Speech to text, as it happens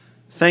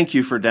Thank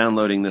you for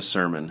downloading this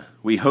sermon.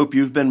 We hope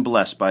you've been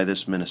blessed by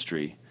this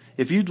ministry.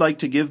 If you'd like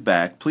to give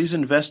back, please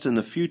invest in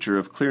the future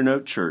of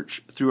Clearnote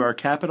Church through our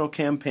capital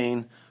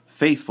campaign,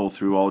 Faithful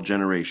Through All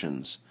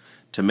Generations.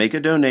 To make a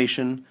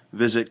donation,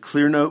 visit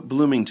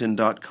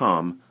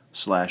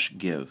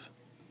clearnotebloomington.com/give.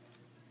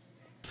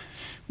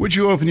 Would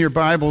you open your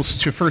Bibles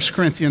to 1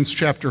 Corinthians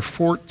chapter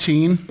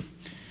 14?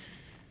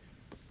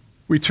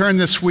 We turn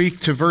this week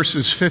to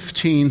verses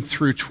 15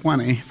 through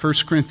 20.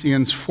 1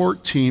 Corinthians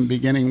 14,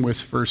 beginning with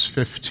verse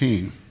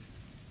 15.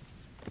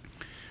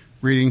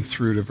 Reading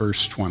through to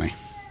verse 20.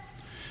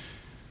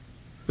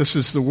 This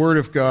is the Word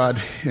of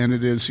God, and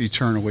it is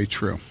eternally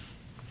true.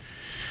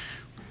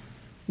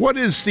 What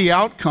is the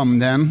outcome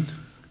then?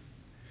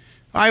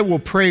 I will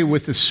pray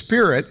with the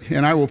Spirit,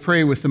 and I will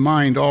pray with the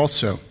mind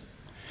also.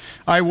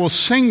 I will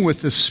sing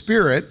with the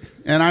Spirit,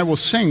 and I will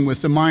sing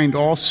with the mind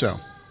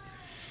also.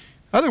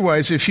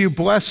 Otherwise, if you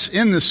bless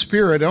in the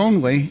Spirit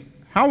only,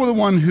 how will the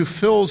one who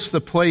fills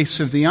the place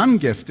of the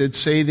ungifted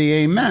say the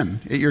Amen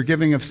at your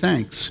giving of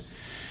thanks,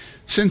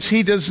 since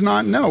he does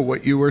not know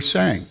what you are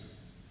saying?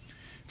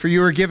 For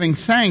you are giving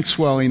thanks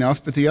well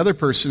enough, but the other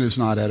person is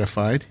not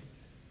edified.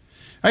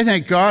 I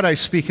thank God I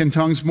speak in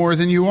tongues more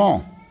than you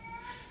all.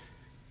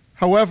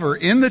 However,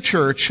 in the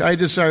church, I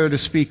desire to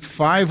speak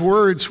 5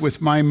 words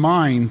with my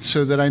mind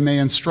so that I may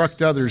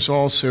instruct others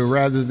also,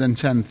 rather than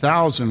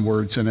 10,000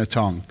 words in a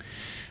tongue.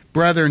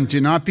 Brethren, do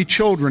not be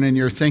children in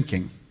your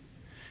thinking.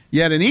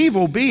 Yet in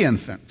evil be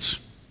infants,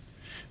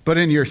 but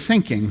in your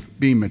thinking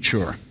be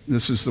mature.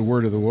 This is the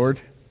word of the Lord.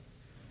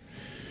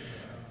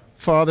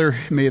 Father,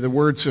 may the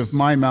words of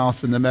my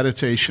mouth and the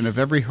meditation of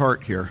every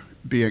heart here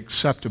be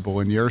acceptable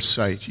in your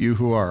sight, you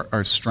who are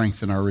our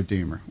strength and our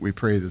Redeemer. We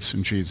pray this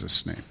in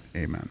Jesus' name.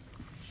 Amen.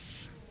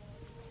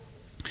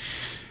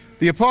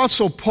 The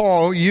Apostle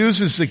Paul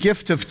uses the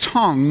gift of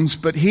tongues,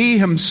 but he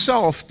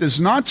himself does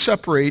not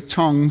separate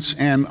tongues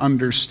and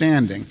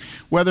understanding,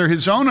 whether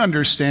his own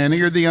understanding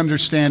or the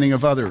understanding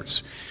of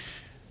others.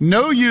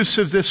 No use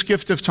of this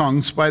gift of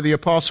tongues by the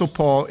Apostle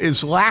Paul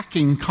is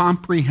lacking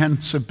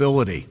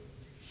comprehensibility.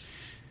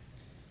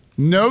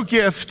 No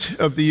gift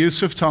of the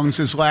use of tongues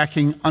is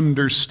lacking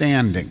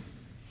understanding.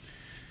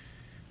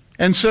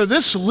 And so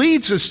this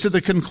leads us to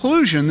the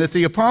conclusion that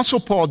the Apostle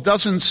Paul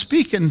doesn't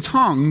speak in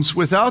tongues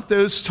without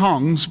those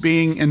tongues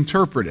being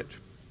interpreted.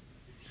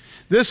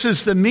 This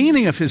is the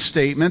meaning of his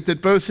statement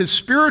that both his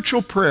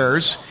spiritual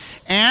prayers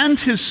and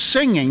his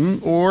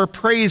singing or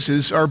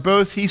praises are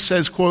both, he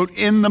says, quote,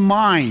 in the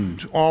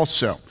mind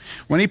also.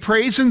 When he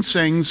prays and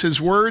sings,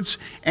 his words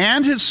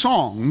and his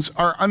songs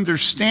are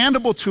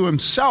understandable to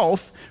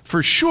himself,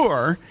 for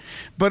sure,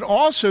 but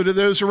also to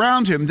those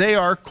around him. They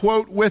are,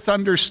 quote, with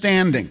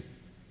understanding.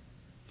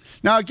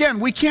 Now again,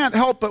 we can't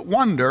help but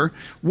wonder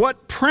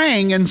what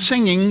praying and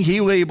singing,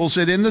 he labels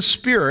it in the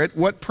Spirit,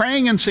 what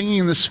praying and singing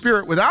in the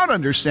Spirit without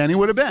understanding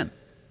would have been.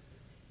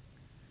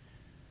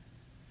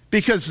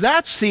 Because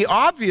that's the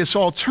obvious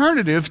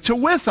alternative to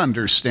with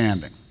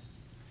understanding.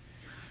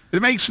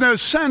 It makes no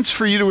sense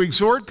for you to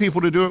exhort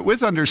people to do it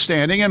with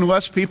understanding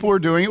unless people are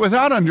doing it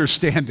without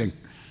understanding.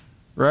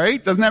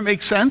 Right? Doesn't that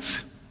make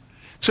sense?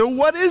 So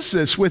what is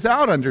this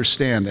without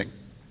understanding?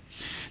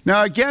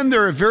 Now again,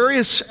 there are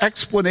various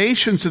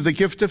explanations of the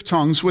gift of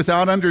tongues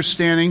without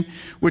understanding,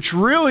 which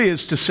really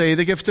is to say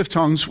the gift of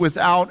tongues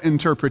without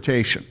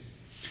interpretation.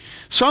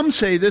 Some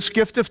say this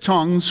gift of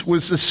tongues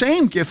was the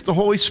same gift the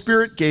Holy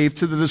Spirit gave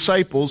to the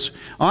disciples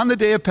on the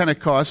day of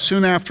Pentecost,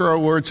 soon after our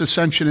Lord's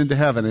ascension into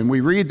heaven. And we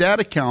read that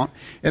account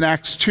in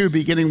Acts 2,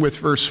 beginning with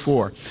verse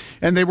 4.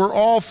 And they were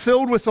all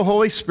filled with the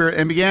Holy Spirit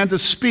and began to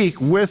speak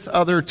with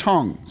other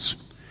tongues,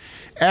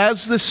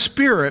 as the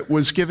Spirit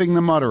was giving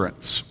them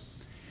utterance.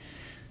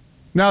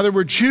 Now there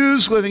were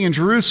Jews living in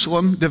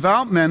Jerusalem,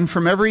 devout men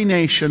from every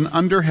nation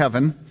under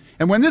heaven.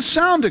 And when this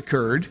sound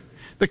occurred,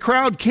 the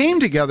crowd came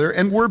together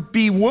and were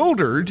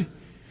bewildered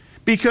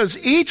because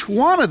each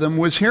one of them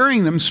was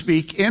hearing them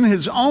speak in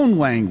his own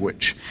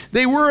language.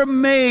 They were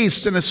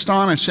amazed and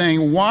astonished,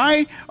 saying,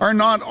 "Why are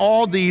not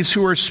all these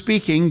who are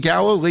speaking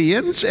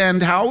Galileans?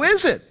 And how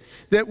is it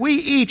that we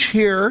each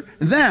hear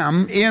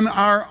them in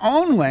our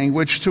own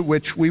language to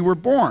which we were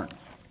born?"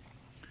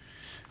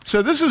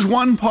 So this is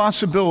one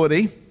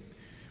possibility.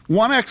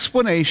 One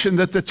explanation,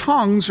 that the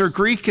tongues are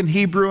Greek and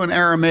Hebrew and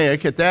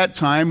Aramaic at that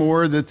time,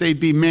 or that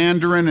they'd be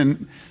Mandarin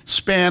and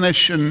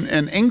Spanish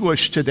and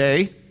English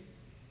today.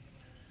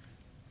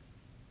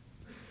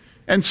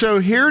 And so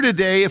here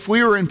today, if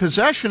we were in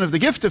possession of the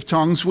gift of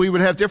tongues, we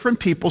would have different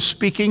people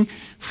speaking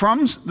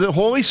from the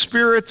Holy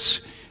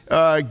Spirit's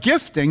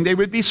gifting. They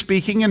would be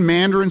speaking in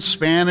Mandarin,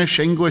 Spanish,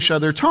 English,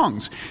 other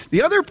tongues.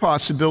 The other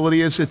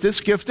possibility is that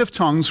this gift of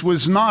tongues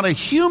was not a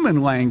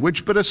human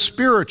language, but a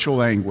spiritual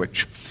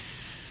language.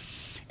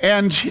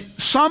 And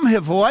some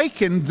have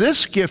likened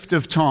this gift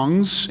of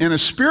tongues in a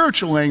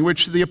spiritual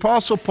language to the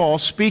Apostle Paul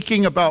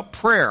speaking about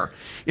prayer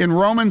in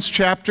Romans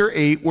chapter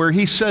 8, where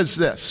he says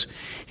this.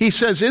 He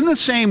says, "In the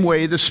same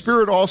way, the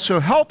Spirit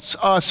also helps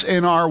us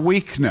in our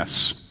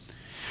weakness.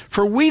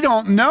 For we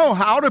don't know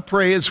how to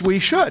pray as we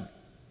should.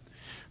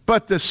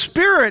 But the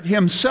Spirit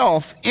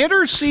himself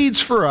intercedes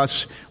for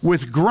us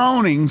with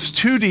groanings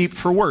too deep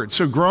for words.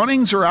 So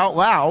groanings are out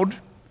loud,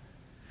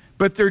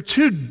 but they're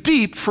too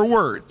deep for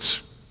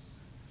words.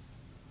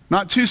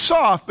 Not too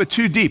soft, but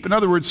too deep. In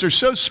other words, they're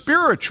so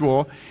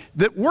spiritual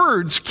that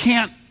words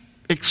can't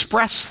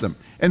express them.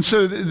 And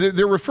so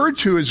they're referred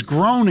to as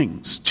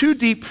groanings, too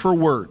deep for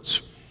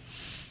words.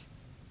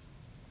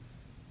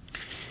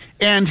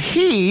 And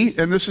he,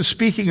 and this is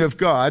speaking of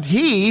God,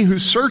 he who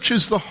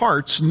searches the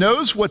hearts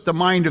knows what the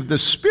mind of the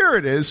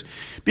Spirit is,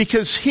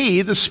 because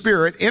he, the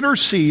Spirit,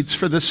 intercedes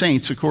for the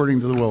saints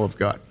according to the will of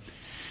God.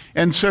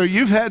 And so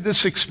you've had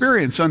this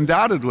experience,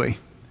 undoubtedly.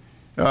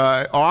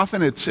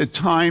 Often it's at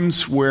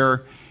times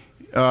where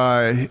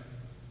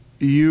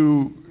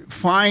you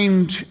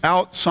find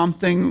out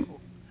something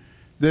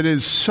that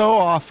is so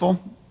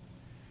awful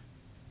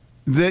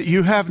that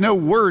you have no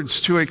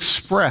words to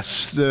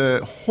express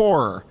the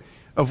horror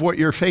of what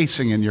you're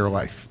facing in your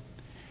life.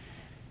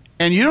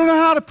 And you don't know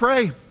how to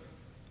pray.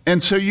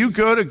 And so you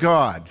go to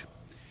God,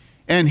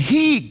 and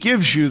he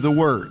gives you the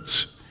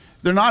words.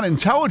 They're not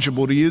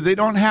intelligible to you. They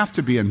don't have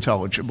to be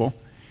intelligible.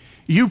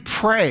 You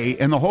pray,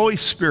 and the Holy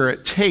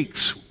Spirit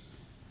takes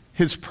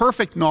his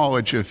perfect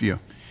knowledge of you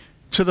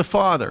to the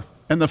Father.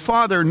 And the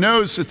Father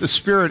knows that the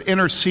Spirit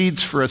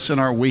intercedes for us in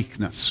our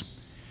weakness.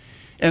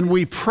 And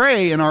we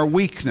pray in our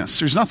weakness.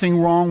 There's nothing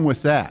wrong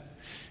with that.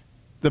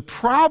 The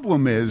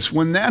problem is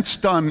when that's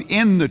done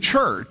in the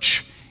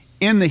church,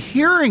 in the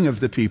hearing of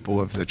the people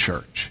of the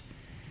church,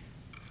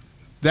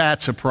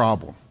 that's a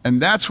problem.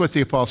 And that's what the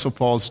Apostle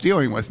Paul's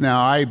dealing with.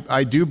 Now,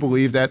 I do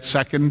believe that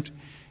second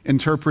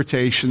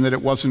interpretation, that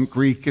it wasn't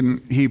Greek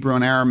and Hebrew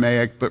and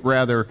Aramaic, but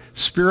rather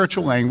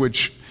spiritual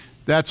language,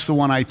 that's the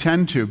one I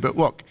tend to. But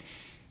look,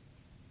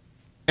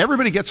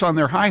 everybody gets on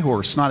their high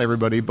horse, not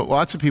everybody, but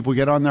lots of people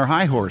get on their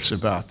high horse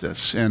about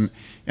this. And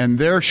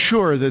they're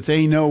sure that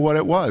they know what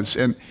it was.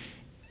 And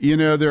you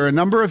know, there are a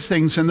number of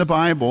things in the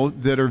Bible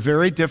that are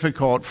very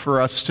difficult for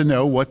us to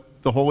know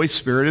what the Holy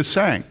Spirit is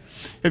saying.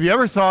 Have you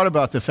ever thought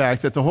about the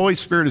fact that the Holy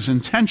Spirit is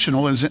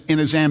intentional in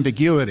his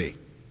ambiguity?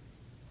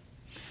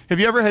 Have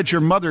you ever had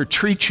your mother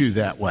treat you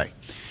that way?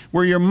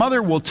 Where your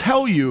mother will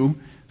tell you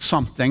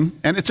something,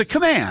 and it's a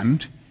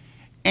command,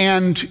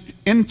 and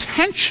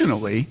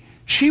intentionally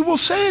she will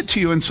say it to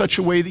you in such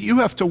a way that you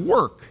have to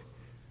work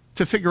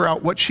to figure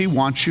out what she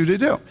wants you to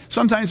do.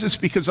 Sometimes it's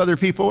because other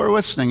people are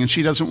listening and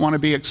she doesn't want to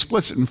be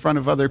explicit in front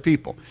of other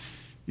people.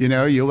 You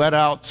know, you let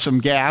out some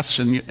gas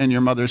and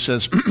your mother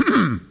says,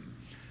 and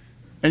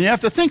you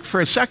have to think for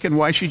a second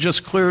why she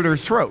just cleared her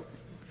throat.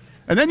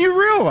 And then you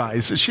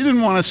realize that she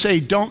didn't want to say,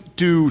 don't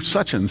do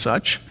such and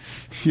such,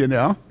 you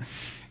know.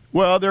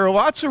 Well, there are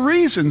lots of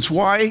reasons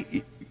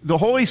why the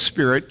Holy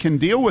Spirit can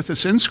deal with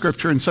us in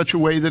Scripture in such a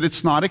way that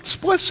it's not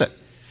explicit.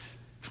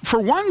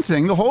 For one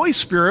thing, the Holy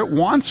Spirit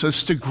wants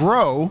us to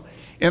grow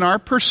in our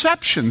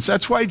perceptions.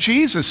 That's why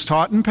Jesus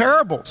taught in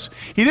parables.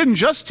 He didn't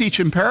just teach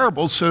in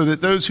parables so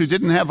that those who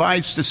didn't have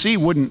eyes to see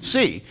wouldn't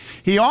see.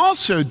 He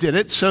also did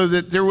it so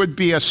that there would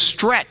be a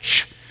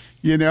stretch,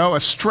 you know, a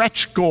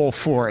stretch goal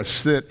for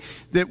us, that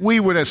we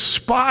would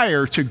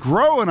aspire to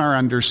grow in our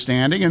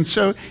understanding. And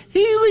so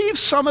he leaves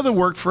some of the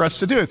work for us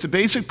to do. It's a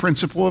basic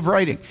principle of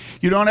writing.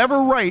 You don't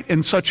ever write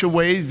in such a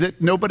way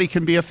that nobody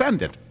can be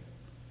offended.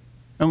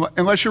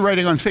 Unless you're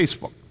writing on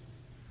Facebook.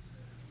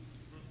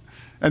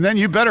 And then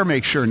you better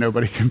make sure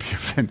nobody can be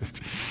offended.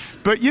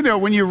 But you know,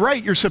 when you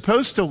write, you're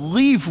supposed to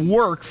leave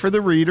work for the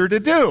reader to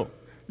do.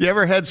 You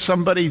ever had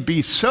somebody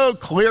be so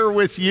clear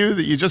with you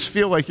that you just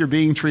feel like you're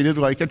being treated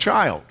like a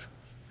child?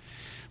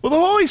 Well, the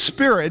Holy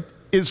Spirit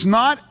is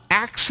not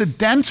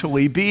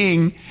accidentally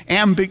being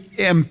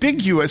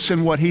ambiguous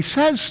in what he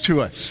says to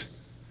us.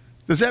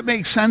 Does that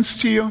make sense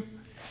to you?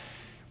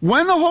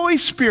 When the Holy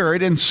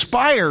Spirit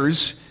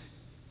inspires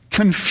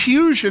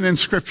confusion in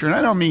Scripture, and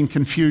I don't mean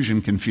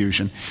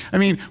confusion. I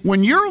mean,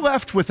 when you're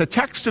left with a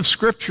text of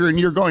Scripture and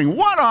you're going,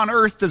 what on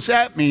earth does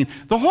that mean?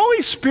 The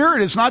Holy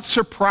Spirit is not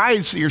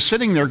surprised that you're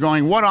sitting there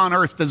going, what on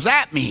earth does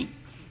that mean?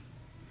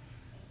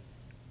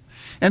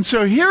 And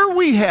so here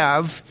we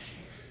have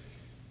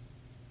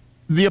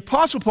the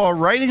Apostle Paul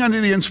writing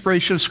under the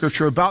inspiration of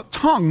Scripture about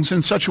tongues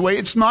in such a way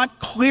it's not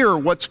clear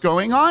what's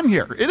going on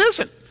here. It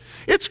isn't.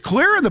 It's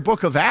clear in the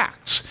book of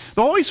Acts.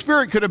 The Holy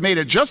Spirit could have made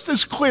it just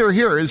as clear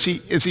here as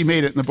he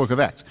made it in the book of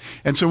Acts.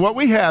 And so what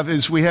we have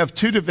is we have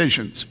two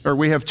divisions, or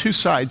we have two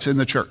sides in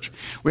the church.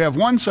 We have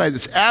one side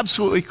that's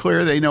absolutely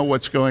clear they know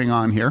what's going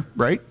on here,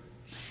 right?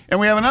 And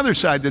we have another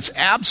side that's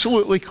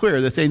absolutely clear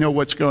that they know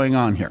what's going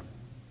on here.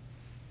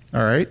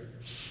 All right?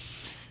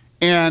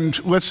 And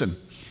listen,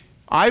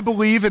 I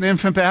believe in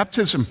infant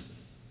baptism.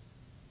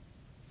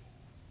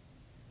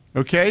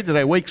 Okay? Did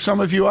I wake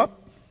some of you up?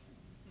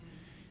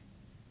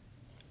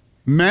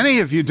 Many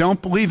of you don't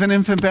believe in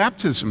infant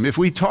baptism. If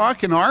we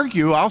talk and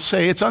argue, I'll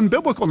say it's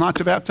unbiblical not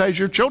to baptize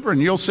your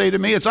children. You'll say to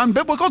me it's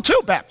unbiblical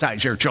to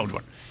baptize your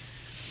children.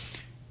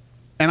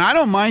 And I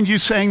don't mind you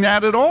saying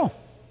that at all.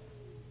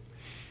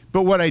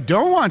 But what I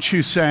don't want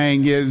you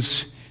saying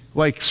is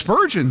like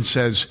Spurgeon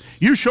says,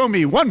 you show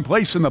me one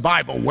place in the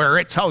Bible where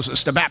it tells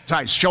us to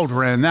baptize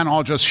children and then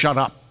I'll just shut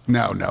up.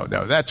 No,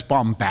 that's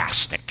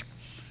bombastic,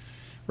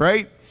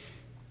 right?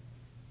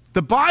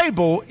 The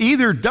Bible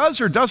either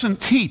does or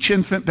doesn't teach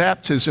infant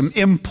baptism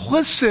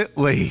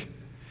implicitly.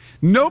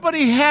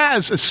 Nobody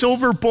has a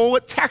silver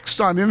bullet text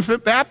on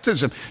infant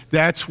baptism.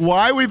 That's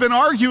why we've been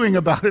arguing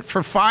about it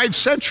for 5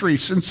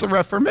 centuries since the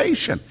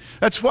Reformation.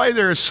 That's why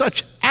there are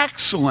such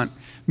excellent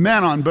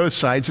men on both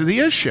sides of the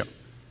issue.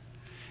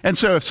 And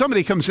so if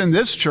somebody comes in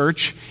this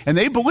church and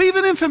they believe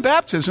in infant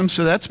baptism,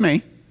 so that's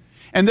me,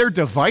 and they're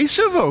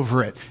divisive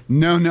over it,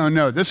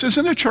 no, this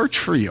isn't a church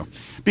for you.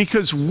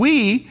 Because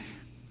we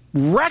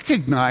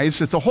recognize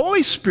that the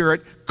Holy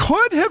Spirit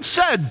could have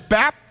said,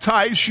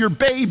 baptize your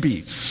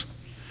babies.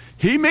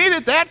 He made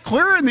it that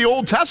clear in the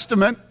Old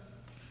Testament.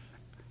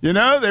 You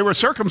know, they were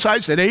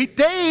circumcised at 8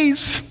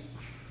 days.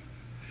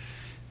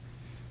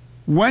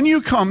 When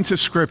you come to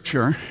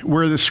Scripture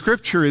where the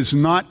Scripture is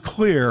not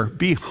clear,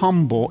 be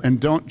humble and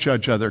don't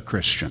judge other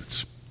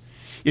Christians.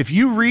 If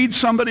you read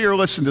somebody or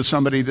listen to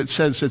somebody that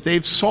says that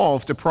they've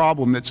solved a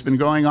problem that's been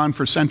going on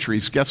for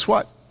centuries, guess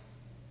what?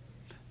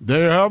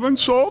 They haven't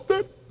solved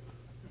it.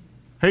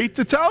 Hate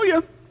to tell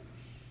you.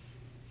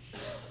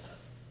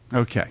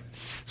 Okay,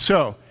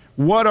 so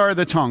what are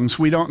the tongues?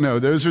 We don't know.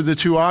 Those are the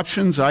 2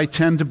 options. I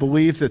tend to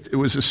believe that it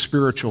was a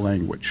spiritual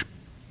language.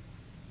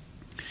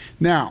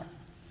 Now,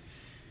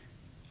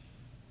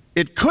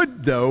 it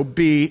could, though,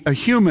 be a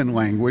human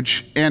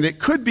language, and it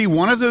could be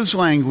one of those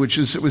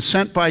languages that was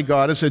sent by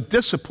God as a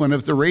discipline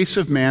of the race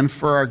of man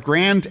for our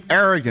grand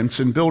arrogance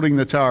in building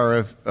the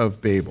Tower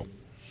of Babel.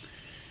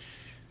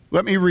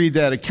 Let me read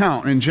that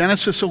account. In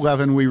Genesis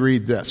 11, we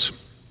read this.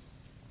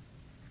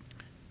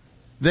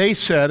 They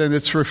said, and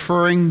it's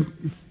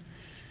referring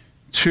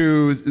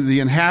to the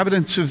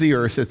inhabitants of the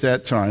earth at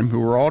that time, who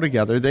were all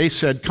together, they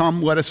said,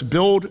 come, let us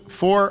build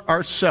for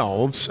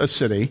ourselves a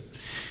city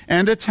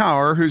and a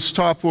tower whose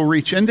top will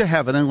reach into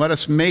heaven, and let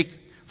us make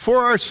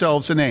for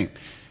ourselves a name.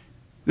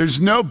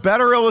 There's no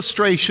better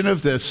illustration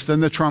of this than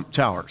the Trump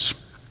Towers.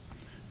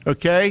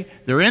 Okay?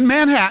 They're in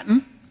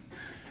Manhattan,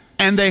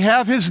 and they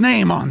have his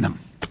name on them.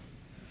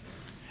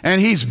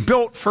 And he's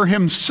built for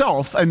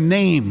himself a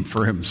name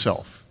for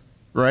himself,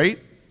 right?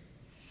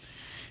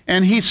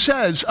 And he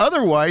says,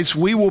 otherwise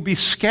we will be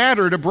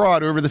scattered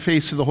abroad over the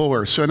face of the whole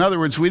earth. So in other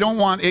words, we don't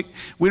want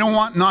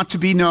not to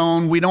be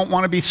known. We don't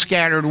want to be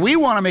scattered. We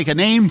want to make a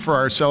name for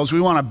ourselves. We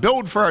want to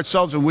build for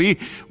ourselves, and we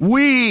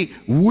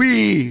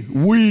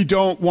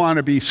don't want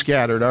to be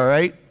scattered, all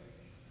right?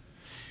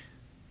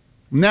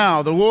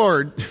 Now, the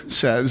Lord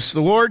says,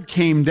 the Lord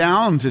came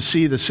down to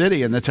see the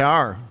city and the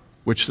tower,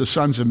 which the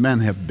sons of men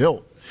have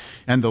built.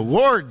 And the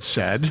Lord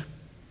said,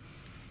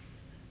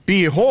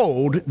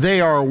 behold,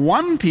 they are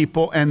one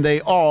people, and they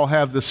all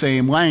have the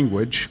same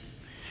language.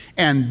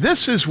 And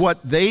this is what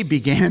they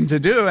began to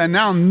do. And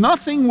now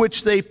nothing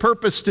which they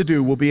purpose to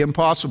do will be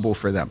impossible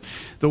for them.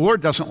 The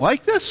Lord doesn't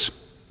like this.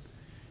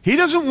 He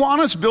doesn't want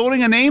us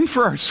building a name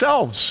for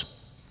ourselves.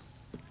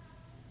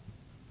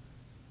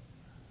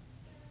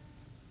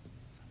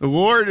 The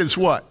Lord is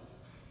what?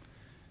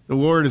 The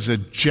Lord is a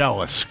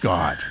jealous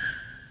God.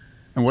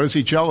 And what is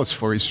he jealous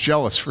for? He's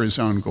jealous for his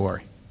own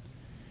glory.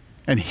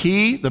 And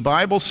he, the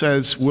Bible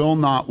says, will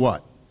not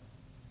what?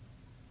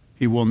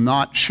 He will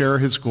not share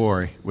his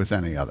glory with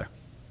any other.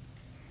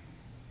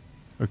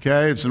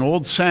 Okay? It's an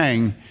old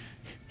saying,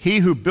 he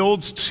who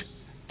builds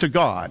to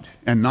God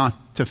and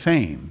not to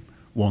fame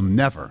will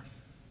never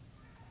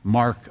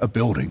mark a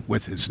building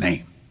with his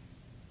name.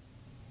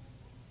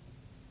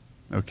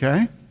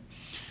 Okay?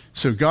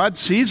 So God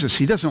sees us.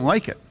 He doesn't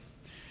like it.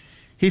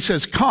 He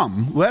says,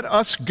 come, let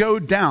us go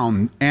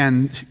down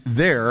and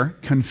there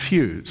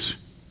confuse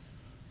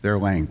their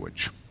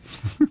language.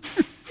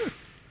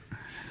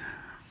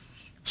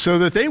 So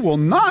that they will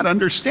not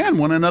understand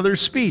one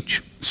another's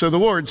speech. So the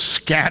Lord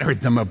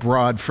scattered them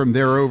abroad from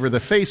there over the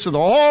face of the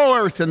whole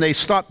earth, and they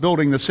stopped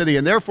building the city.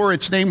 And therefore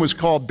its name was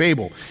called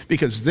Babel,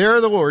 because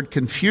there the Lord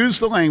confused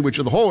the language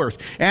of the whole earth.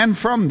 And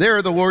from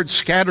there the Lord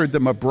scattered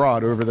them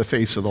abroad over the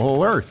face of the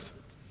whole earth.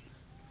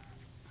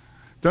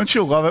 Don't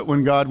you love it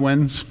when God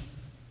wins?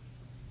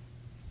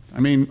 I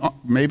mean,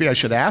 maybe I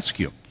should ask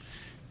you.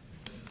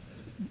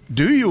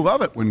 Do you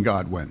love it when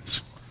God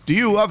wins? Do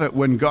you love it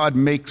when God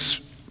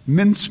makes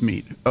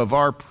mincemeat of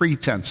our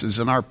pretenses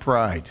and our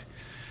pride?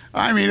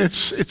 I mean,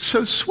 it's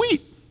so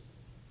sweet.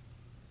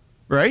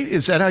 Right?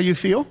 Is that how you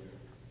feel?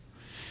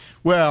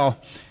 Well,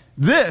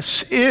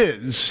 this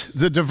is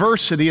the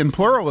diversity and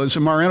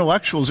pluralism our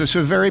intellectuals are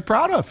so very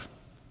proud of.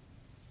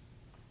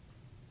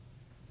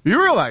 You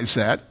realize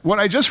that? What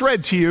I just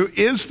read to you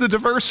is the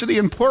diversity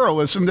and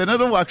pluralism that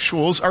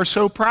intellectuals are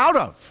so proud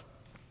of.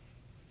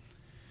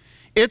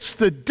 It's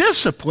the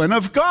discipline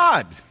of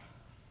God.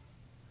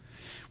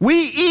 We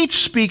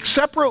each speak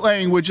separate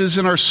languages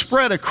and are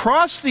spread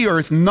across the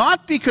earth,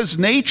 not because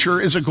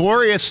nature is a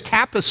glorious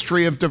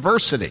tapestry of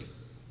diversity,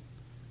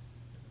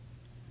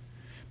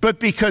 but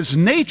because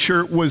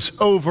nature was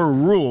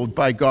overruled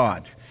by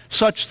God.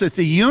 such that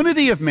the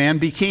unity of man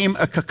became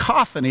a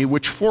cacophony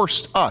which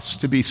forced us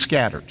to be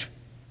scattered.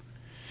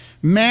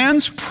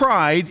 Man's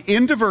pride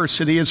in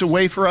diversity is a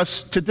way for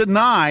us to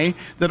deny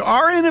that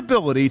our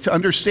inability to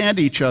understand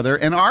each other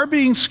and our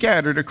being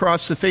scattered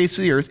across the face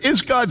of the earth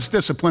is God's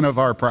discipline of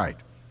our pride.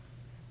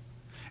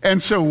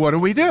 And so what do?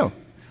 We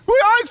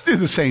always do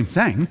the same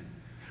thing.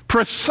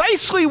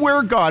 Precisely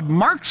where God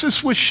marks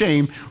us with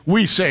shame,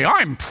 we say,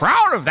 I'm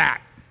proud of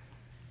that.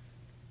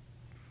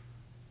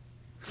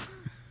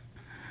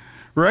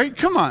 Right?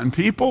 Come on,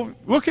 people.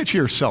 Look at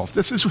yourself.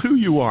 This is who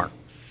you are.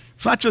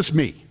 It's not just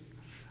me.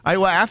 I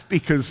laugh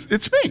because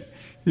it's me.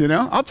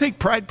 I'll take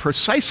pride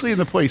precisely in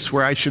the place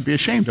where I should be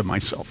ashamed of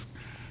myself.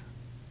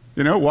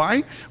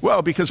 Why?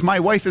 Well, because my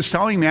wife is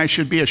telling me I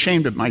should be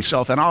ashamed of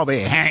myself, and I'll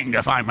be hanged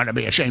if I'm going to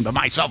be ashamed of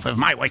myself if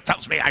my wife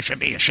tells me I should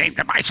be ashamed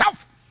of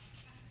myself.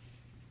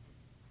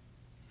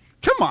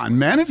 Come on,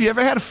 man. Have you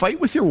ever had a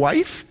fight with your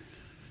wife?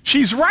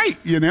 She's right,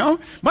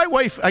 My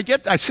wife,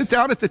 I sit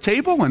down at the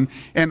table and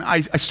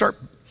I start,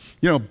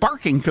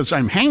 barking because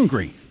I'm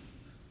hangry.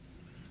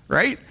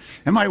 Right?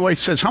 And my wife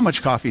says, how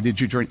much coffee did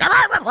you drink?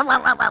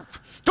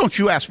 Don't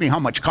you ask me how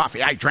much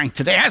coffee I drank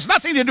today. It has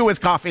nothing to do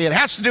with coffee. It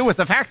has to do with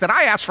the fact that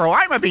I asked for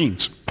lima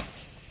beans.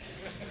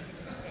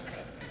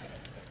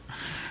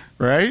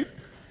 Right?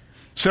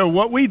 So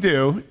what we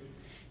do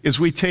is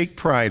we take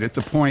pride at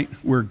the point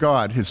where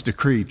God has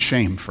decreed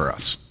shame for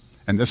us.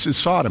 And this is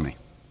sodomy.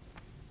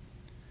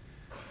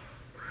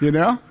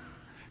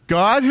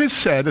 God has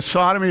said that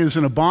sodomy is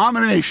an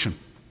abomination.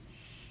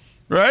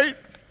 Right?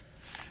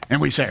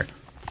 And we say,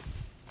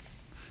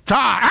 to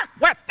heck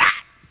with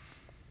that.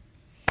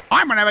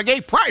 I'm going to have a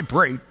gay pride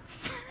parade.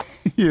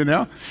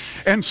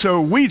 And so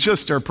we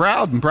just are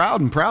proud and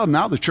proud and proud.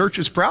 Now the church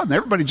is proud and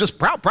everybody just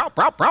proud.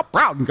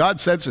 And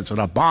God says it's an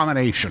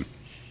abomination.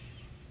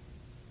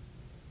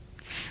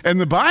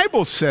 And the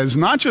Bible says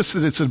not just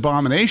that it's an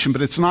abomination,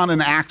 but it's not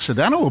an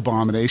accidental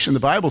abomination. The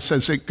Bible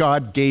says that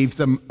God gave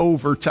them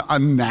over to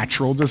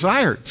unnatural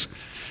desires.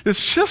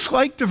 It's just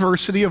like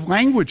diversity of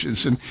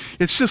languages. And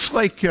it's just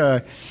like,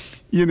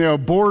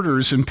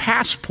 borders and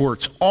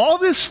passports. All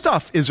this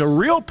stuff is a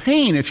real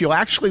pain if you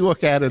actually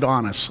look at it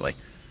honestly.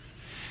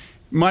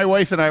 My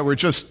wife and I were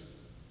just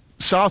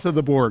south of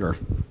the border,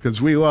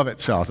 because we love it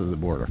south of the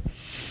border.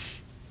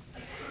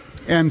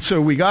 And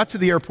so we got to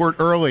the airport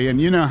early,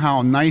 and you know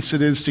how nice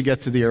it is to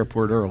get to the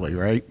airport early,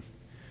 right?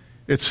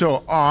 It's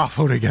so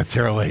awful to get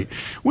there late.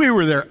 We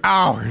were there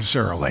hours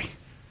early.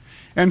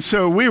 And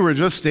so we were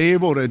just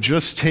able to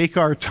just take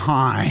our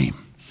time,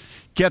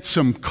 get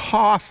some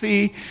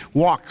coffee,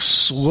 walk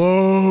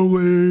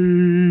slowly.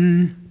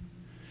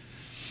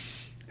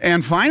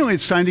 And finally,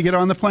 it's time to get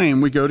on the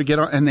plane. We go to get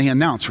on, and they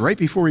announce right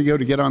before we go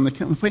to get on the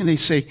plane, they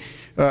say,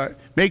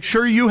 make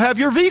sure you have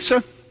your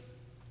visa.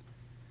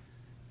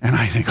 And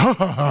I think,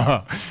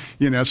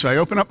 so I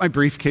open up my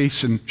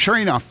briefcase, and sure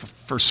enough,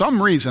 for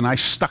some reason, I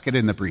stuck it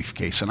in the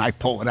briefcase, and I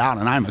pull it out,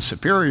 and I'm a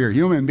superior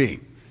human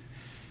being.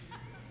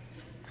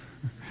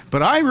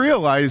 But I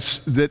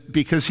realized that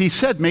because he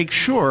said, make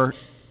sure,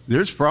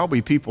 there's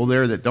probably people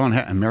there that don't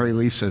have, and Mary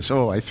Lee says,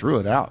 I threw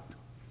it out.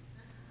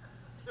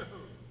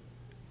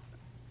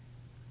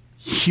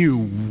 You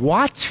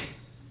what?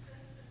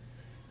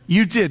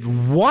 You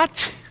did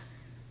what?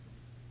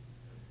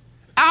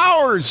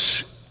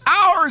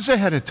 Hours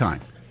ahead of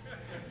time.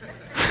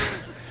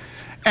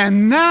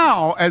 And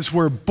now, as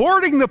we're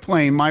boarding the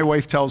plane, my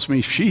wife tells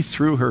me she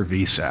threw her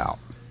visa out.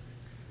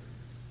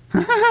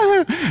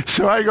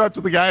 So I go up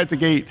to the guy at the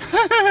gate.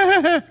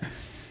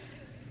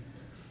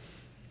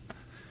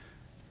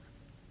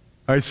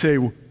 I say,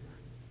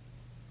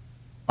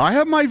 I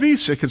have my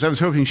visa, because I was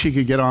hoping she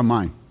could get on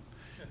mine.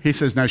 He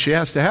says, no, she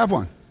has to have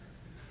one.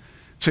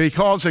 So he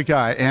calls a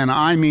guy, and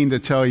I mean to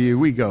tell you,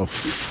 we go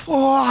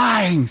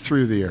flying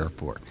through the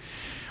airport.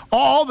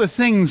 All the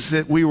things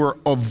that we were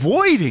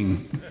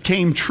avoiding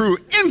came true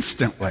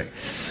instantly,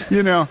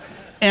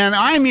 And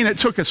I mean, it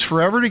took us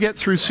forever to get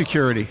through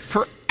security.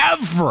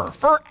 Forever.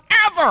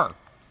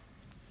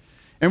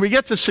 And we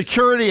get to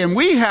security, and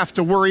we have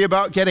to worry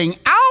about getting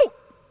out,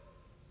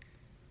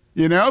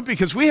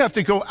 because we have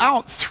to go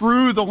out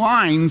through the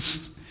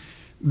lines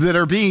that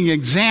are being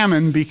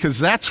examined, because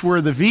that's where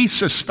the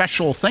visa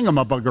special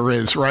thingamabugger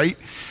is, right?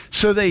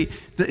 So they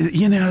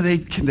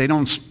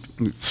don't.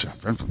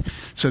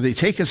 So they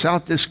take us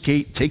out this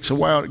gate. Takes a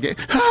while to get.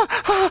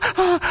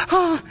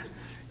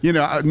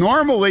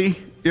 Normally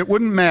it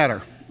wouldn't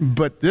matter,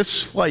 but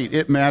this flight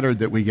it mattered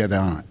that we get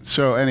on it.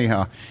 So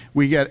anyhow,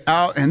 we get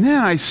out, and then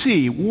I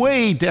see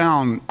way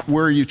down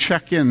where you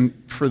check in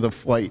for the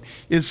flight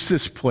is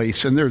this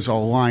place, and there's a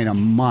line a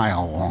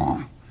mile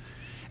long.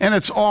 And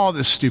it's all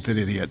the stupid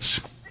idiots,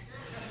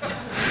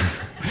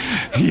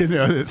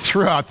 that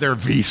threw out their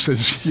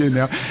visas, and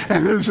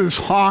there's this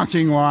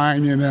honking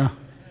line,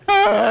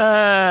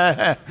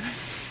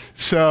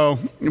 So,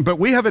 but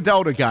we have a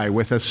Delta guy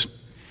with us,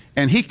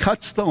 and he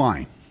cuts the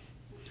line.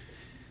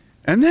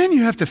 And then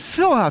you have to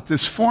fill out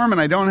this form,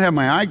 and I don't have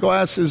my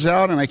eyeglasses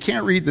out, and I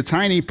can't read the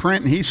tiny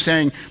print, and he's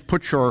saying,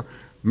 put your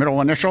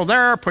middle initial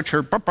there, put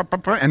your,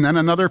 and then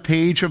another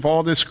page of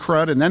all this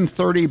crud, and then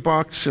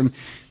 $30, and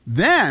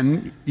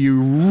then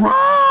you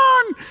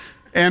run,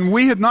 and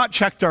we had not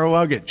checked our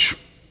luggage.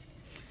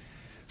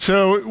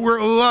 So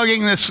we're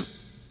lugging this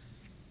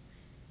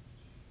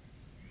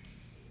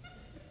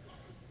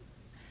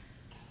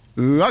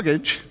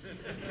luggage.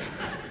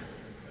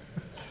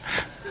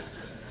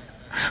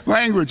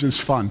 Language is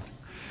fun.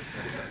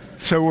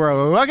 So we're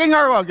lugging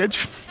our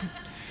luggage,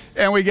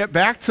 and we get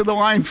back to the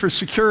line for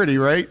security,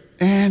 right?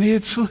 And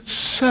it's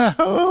so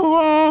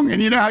long.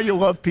 And you know how you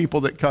love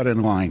people that cut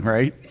in line,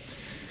 right?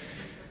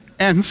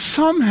 And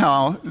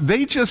somehow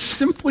they just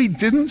simply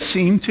didn't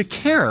seem to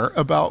care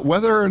about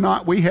whether or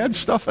not we had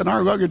stuff in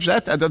our luggage.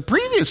 The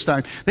previous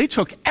time, they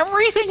took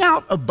everything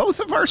out of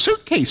both of our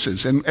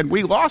suitcases, and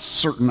we lost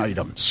certain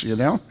items, you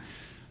know?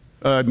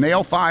 A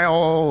nail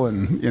file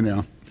and, you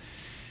know.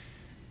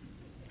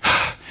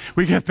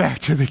 We get back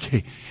to the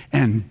gate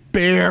and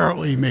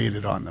barely made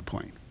it on the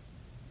plane.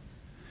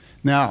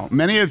 Now,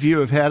 many of you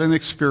have had an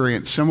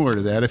experience similar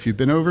to that if you've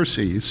been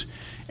overseas,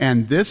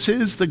 and this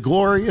is the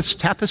glorious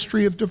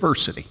tapestry of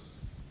diversity.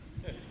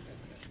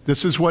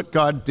 This is what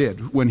God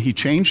did when he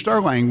changed our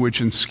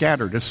language and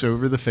scattered us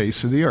over the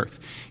face of the earth.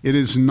 It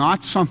is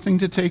not something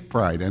to take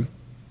pride in.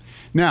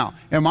 Now,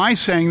 am I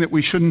saying that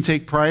we shouldn't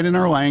take pride in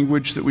our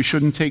language, that we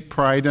shouldn't take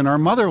pride in our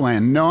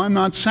motherland? No, I'm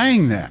not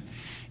saying that.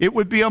 It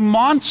would be a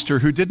monster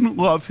who didn't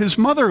love his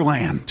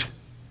motherland.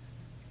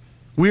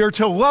 We are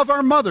to love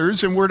our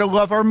mothers, and we're to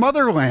love our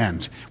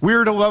motherland. We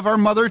are to love our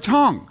mother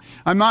tongue.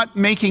 I'm not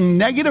making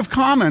negative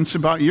comments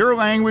about your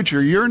language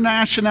or your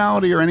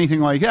nationality or anything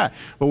like that.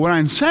 But what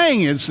I'm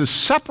saying is the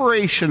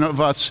separation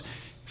of us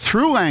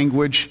through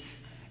language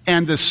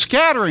and the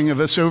scattering of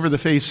us over the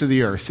face of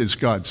the earth is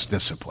God's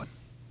discipline.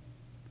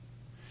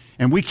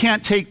 And we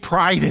can't take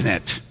pride in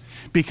it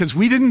because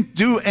we didn't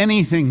do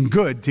anything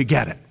good to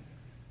get it.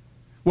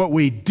 What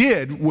we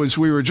did was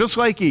we were just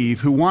like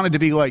Eve, who wanted to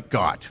be like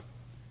God.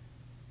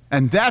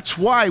 And that's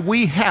why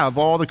we have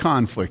all the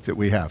conflict that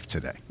we have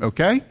today,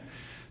 okay?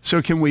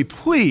 So can we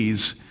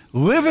please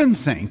live and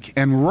think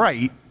and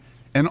write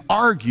and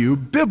argue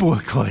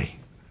biblically?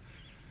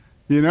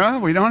 You know,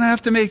 we don't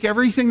have to make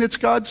everything that's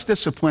God's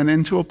discipline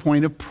into a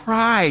point of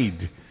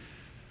pride.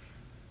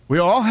 We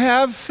all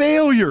have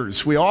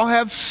failures. We all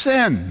have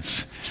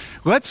sins.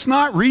 Let's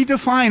not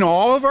redefine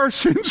all of our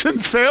sins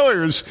and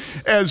failures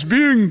as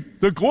being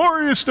the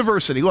glorious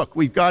diversity. Look,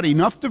 we've got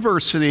enough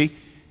diversity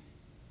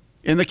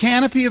in the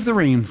canopy of the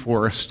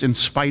rainforest in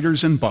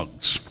spiders and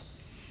bugs.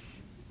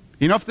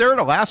 Enough there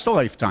to last a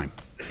lifetime.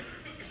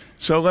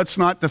 So let's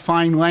not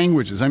define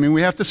languages. I mean,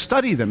 we have to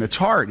study them. It's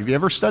hard. Have you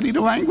ever studied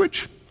a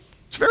language?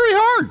 It's very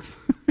hard,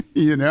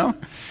 you know?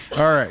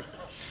 All right.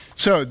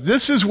 So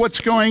this is what's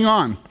going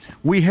on.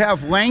 We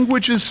have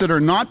languages that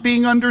are not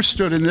being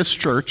understood in this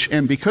church,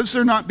 and because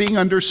they're not being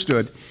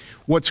understood,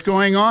 what's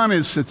going on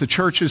is that the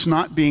church is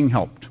not being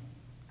helped.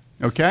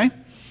 Okay?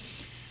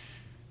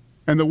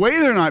 And the way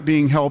they're not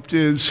being helped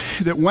is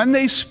that when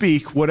they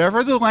speak,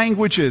 whatever the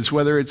language is,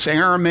 whether it's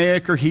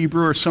Aramaic or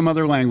Hebrew or some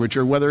other language,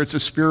 or whether it's a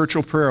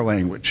spiritual prayer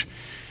language,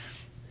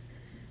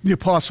 the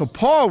Apostle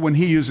Paul, when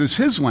he uses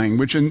his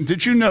language, and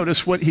did you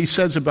notice what he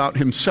says about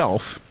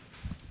himself?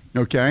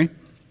 Okay?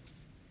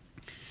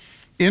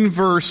 In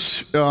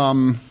verse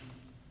 18,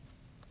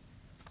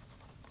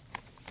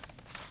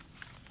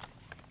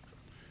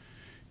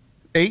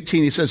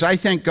 he says, I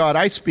thank God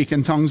I speak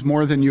in tongues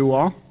more than you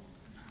all.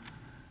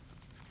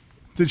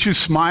 Did you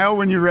smile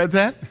when you read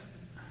that?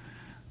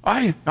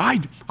 You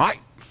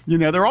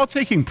know, they're all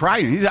taking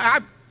pride in it. He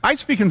said, I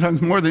speak in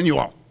tongues more than you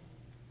all.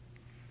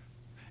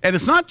 And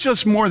it's not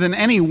just more than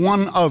any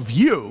one of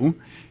you.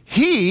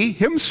 He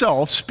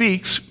himself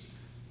speaks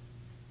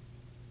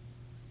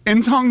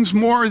in tongues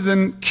more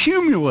than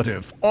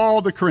cumulative,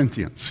 all the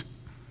Corinthians.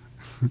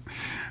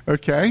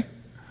 Okay?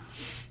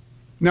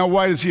 Now,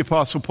 why does the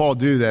Apostle Paul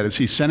do that? Is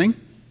he sinning?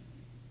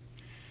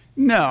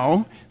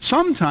 No.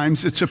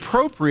 Sometimes it's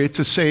appropriate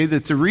to say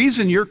that the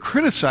reason you're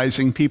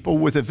criticizing people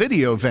with a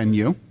video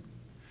venue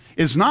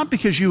is not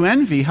because you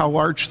envy how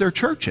large their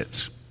church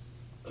is.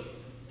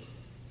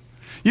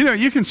 You know,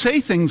 you can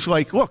say things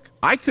like, look,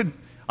 I could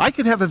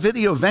have a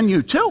video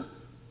venue too.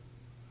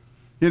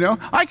 You know,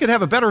 I could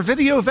have a better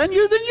video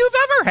venue than you've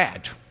ever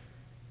had.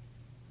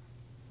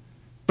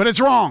 But it's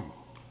wrong.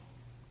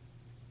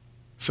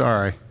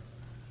 Sorry.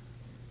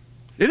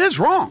 It is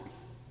wrong.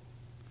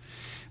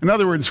 In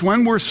other words,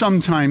 when we're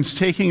sometimes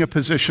taking a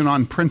position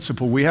on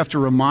principle, we have to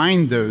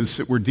remind those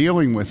that we're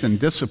dealing with and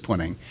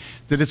disciplining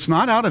that it's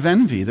not out of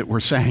envy that we're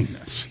saying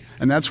this.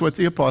 And that's what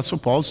the Apostle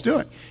Paul's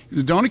doing. He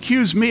said, don't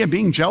accuse me of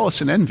being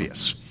jealous and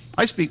envious.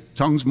 I speak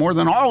tongues more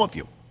than all of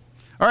you.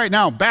 All right,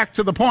 now back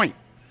to the point.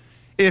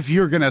 If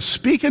you're going to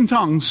speak in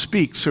tongues,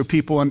 speak so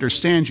people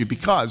understand you.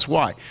 Because,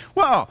 why?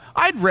 Well,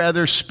 I'd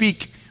rather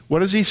speak, what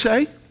does he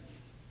say?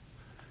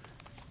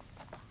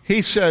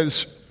 He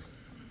says,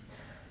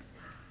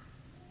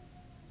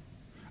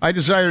 I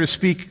desire to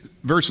speak,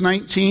 verse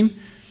 19,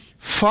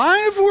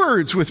 5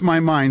 words with my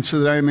mind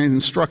so that I may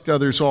instruct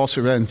others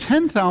also, rather than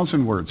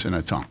 10,000 words in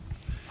a tongue.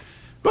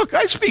 Look,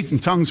 I speak in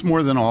tongues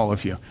more than all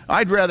of you.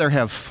 I'd rather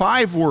have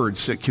 5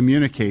 words that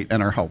communicate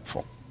and are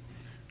helpful.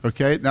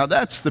 Okay? Now,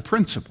 that's the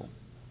principle.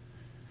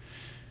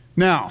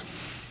 Now,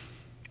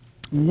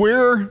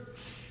 where,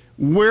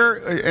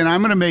 and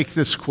I'm going to make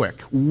this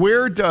quick,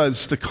 where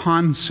does the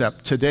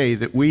concept today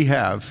that we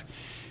have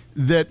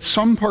that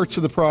some parts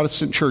of the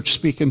Protestant church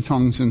speak in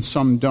tongues and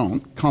some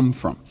don't come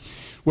from?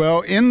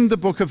 Well, in the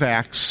book of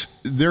Acts,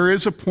 there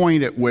is a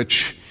point at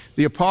which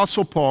the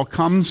Apostle Paul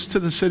comes to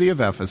the city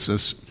of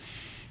Ephesus,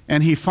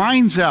 and he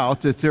finds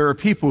out that there are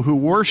people who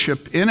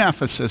worship in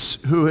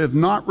Ephesus who have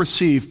not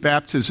received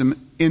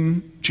baptism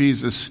in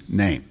Jesus'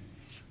 name.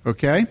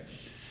 Okay?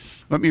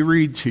 Let me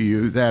read to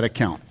you that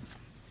account.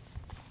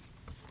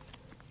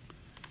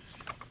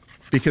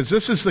 Because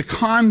this is the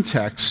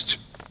context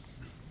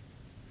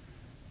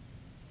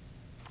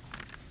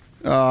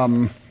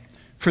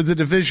for the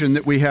division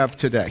that we have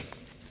today.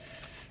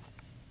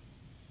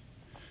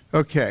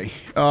 Okay.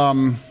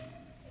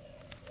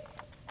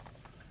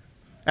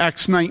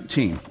 Acts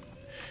 19.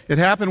 It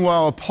happened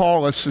while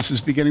Apollos, this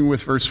is beginning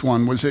with verse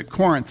 1, was at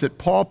Corinth, that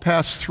Paul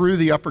passed through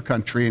the upper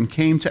country and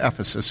came to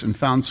Ephesus and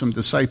found some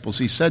disciples.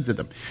 He said to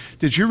them,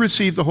 "Did you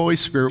receive the Holy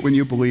Spirit when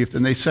you believed?"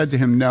 And they said to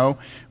him, "No,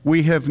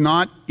 we have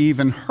not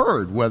even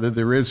heard whether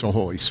there is a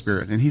Holy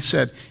Spirit." And he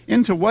said,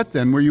 "Into what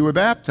then were you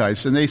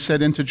baptized?" And they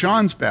said, "Into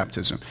John's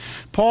baptism."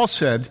 Paul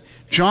said,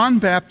 "John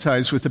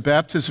baptized with the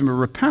baptism of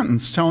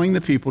repentance, telling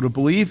the people to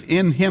believe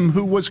in him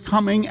who was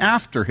coming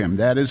after him,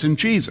 that is, in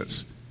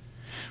Jesus."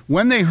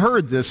 When they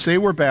heard this, they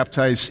were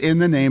baptized in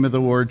the name of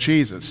the Lord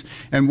Jesus.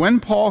 And when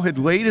Paul had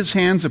laid his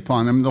hands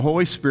upon them, the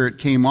Holy Spirit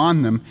came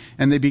on them,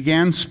 and they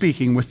began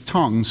speaking with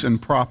tongues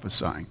and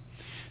prophesying.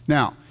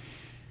 Now,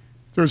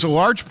 there's a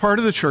large part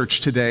of the church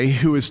today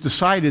who has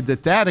decided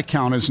that that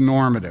account is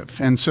normative.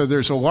 And so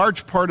there's a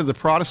large part of the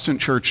Protestant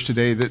church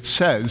today that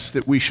says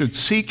that we should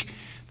seek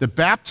the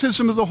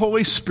baptism of the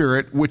Holy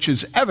Spirit, which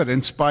is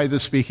evidenced by the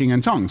speaking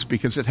in tongues,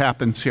 because it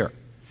happens here.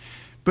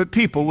 But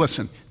people,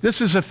 listen,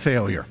 this is a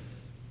failure.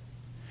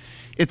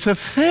 It's a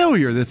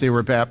failure that they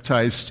were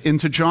baptized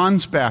into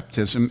John's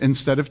baptism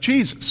instead of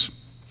Jesus.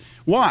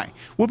 Why?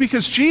 Well,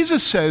 because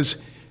Jesus says,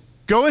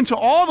 "Go into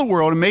all the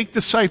world and make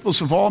disciples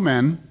of all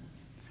men,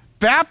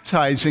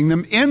 baptizing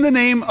them in the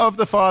name of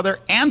the Father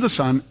and the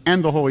Son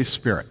and the Holy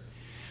Spirit."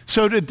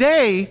 So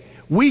today,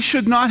 we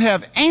should not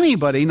have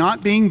anybody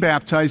not being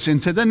baptized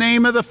into the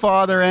name of the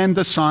Father and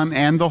the Son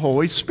and the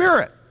Holy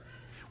Spirit.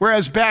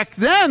 Whereas back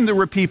then, there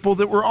were people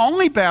that were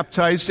only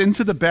baptized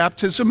into the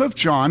baptism of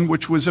John,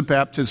 which was a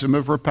baptism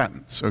of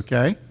repentance,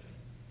 okay?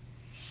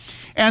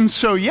 And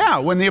so,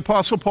 when the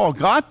Apostle Paul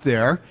got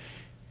there,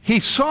 he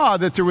saw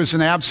that there was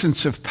an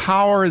absence of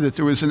power, that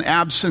there was an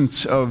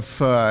absence of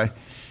the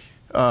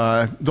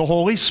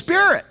Holy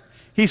Spirit.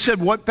 He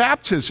said, "What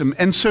baptism?"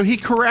 And so he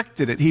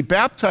corrected it. He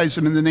baptized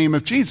them in the name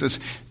of Jesus.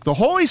 The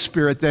Holy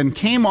Spirit then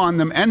came on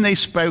them, and they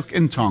spoke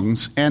in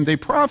tongues, and they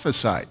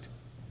prophesied.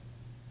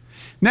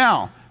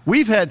 Now,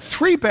 we've had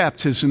 3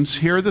 baptisms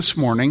here this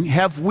morning.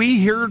 Have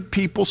we heard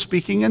people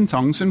speaking in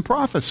tongues and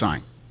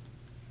prophesying?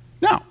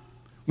 No.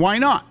 Why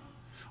not?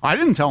 I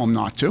didn't tell them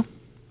not to.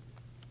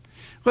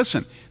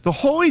 Listen, the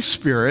Holy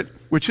Spirit,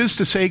 which is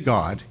to say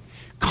God,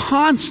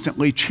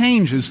 constantly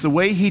changes the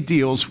way he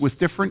deals with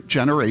different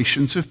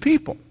generations of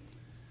people.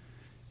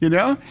 You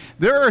know,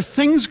 there are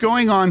things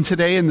going on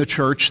today in the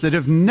church that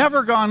have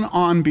never gone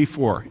on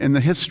before in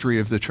the history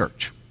of the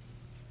church.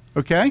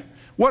 Okay?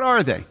 What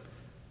are they?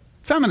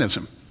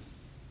 Feminism.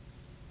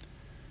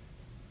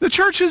 The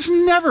church has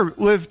never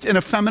lived in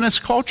a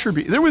feminist culture.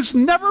 There was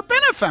never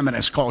been a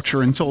feminist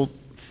culture until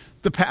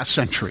the past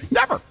century.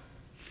 Never.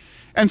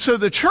 And so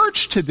the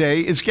church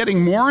today is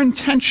getting more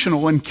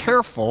intentional and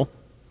careful.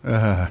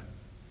 Well,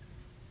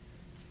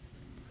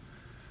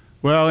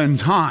 in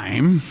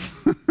time,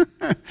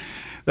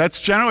 that's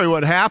generally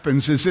what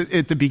happens, is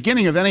at the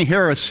beginning of any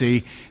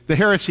heresy, the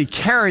heresy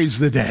carries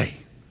the day.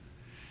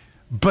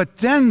 But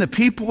then the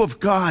people of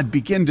God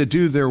begin to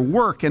do their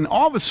work, and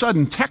all of a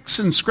sudden texts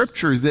in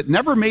Scripture that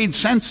never made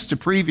sense to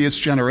previous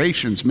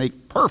generations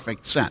make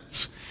perfect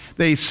sense.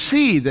 They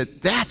see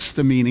that that's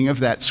the meaning of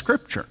that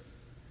Scripture.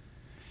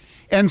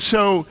 And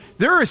so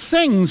there are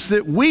things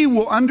that we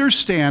will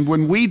understand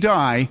when we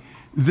die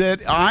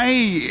that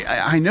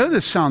I know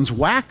this sounds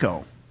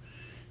wacko,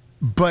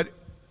 but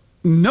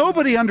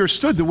nobody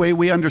understood the way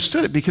we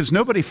understood it because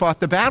nobody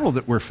fought the battle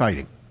that we're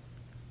fighting.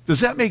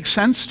 Does that make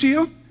sense to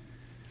you?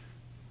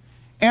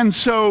 And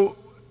so,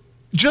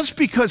 just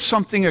because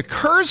something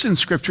occurs in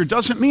Scripture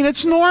doesn't mean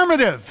it's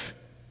normative.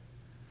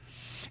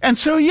 And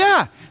so,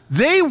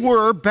 they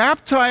were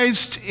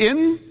baptized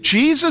in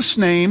Jesus'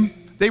 name.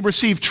 They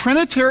received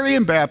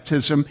Trinitarian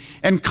baptism,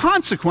 and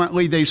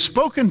consequently, they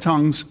spoke in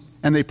tongues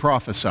and they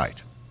prophesied.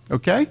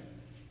 Okay?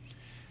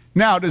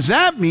 Now, does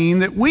that mean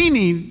that we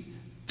need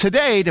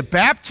today to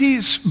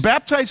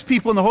baptize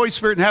people in the Holy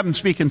Spirit and have them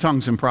speak in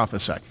tongues and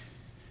prophesy?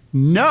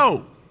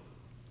 No.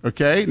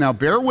 Okay, now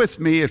bear with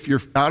me. If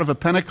you're out of a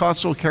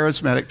Pentecostal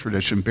charismatic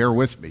tradition, bear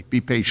with me.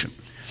 Be patient.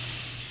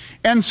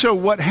 And so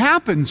what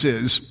happens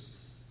is,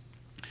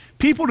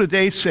 people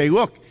today say,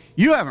 look,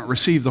 you haven't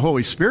received the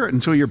Holy Spirit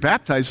until you're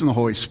baptized in the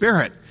Holy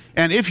Spirit.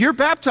 And if you're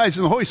baptized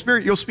in the Holy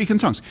Spirit, you'll speak in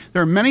tongues.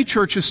 There are many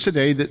churches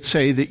today that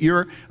say that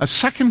you're a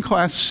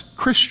second-class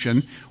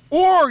Christian,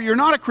 or you're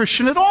not a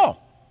Christian at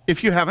all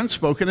if you haven't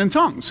spoken in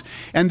tongues.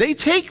 And they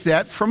take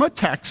that from a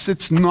text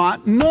that's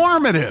not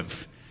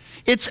normative.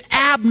 It's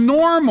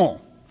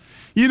abnormal.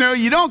 You know,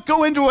 you don't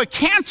go into a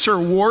cancer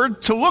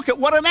ward to look at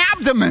what an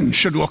abdomen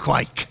should look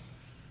like.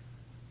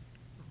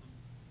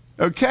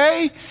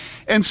 Okay?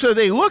 And so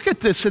they look at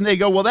this and they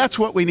go, well, that's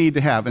what we need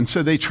to have. And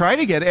so they try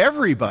to get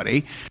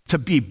everybody to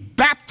be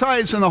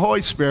baptized in the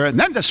Holy Spirit and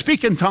then to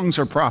speak in tongues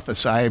or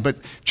prophesy. But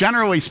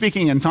generally,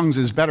 speaking in tongues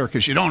is better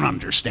because you don't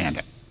understand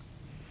it.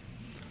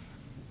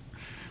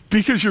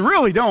 Because you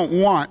really don't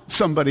want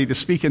somebody to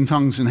speak in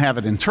tongues and have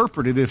it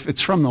interpreted if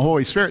it's from the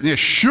Holy Spirit. And you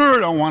sure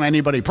don't want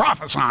anybody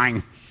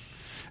prophesying.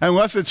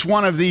 Unless it's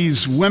one of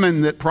these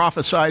women that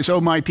prophesies, oh,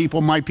 my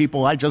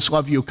people, I just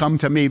love you. Come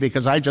to me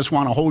because I just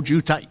want to hold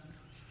you tight.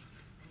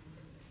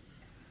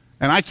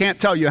 And I can't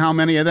tell you how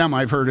many of them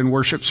I've heard in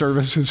worship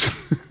services.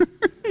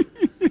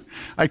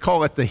 I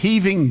call it the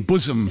heaving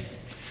bosom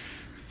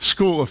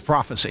school of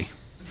prophecy.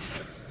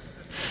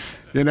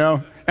 You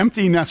know,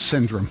 empty nest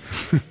syndrome.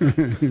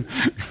 I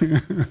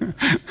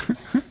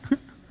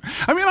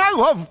mean, I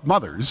love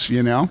mothers,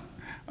 you know.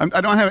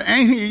 I don't have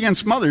anything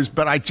against mothers,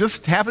 but I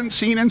just haven't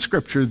seen in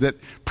Scripture that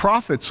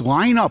prophets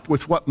line up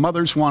with what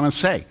mothers want to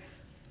say.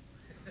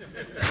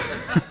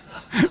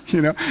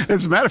 You know,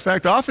 as a matter of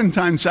fact,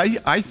 oftentimes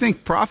I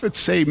think prophets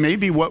say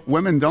maybe what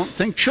women don't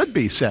think should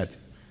be said.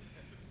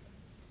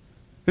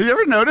 Have you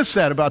ever noticed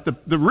that about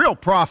the real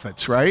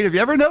prophets, right? Have you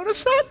ever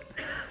noticed that?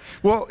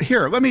 Well,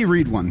 here, let me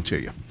read one to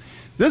you.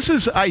 This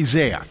is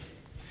Isaiah.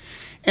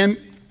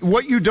 And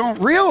what you don't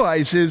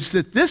realize is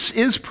that this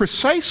is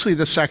precisely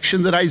the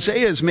section that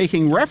Isaiah is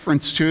making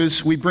reference to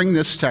as we bring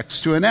this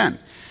text to an end.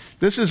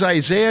 This is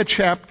Isaiah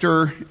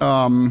chapter...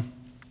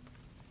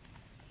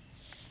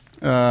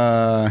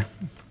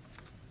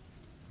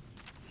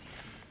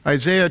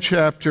 Isaiah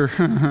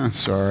chapter,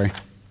 sorry.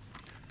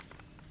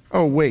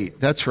 Oh, wait,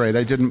 that's right.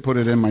 I didn't put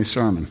it in my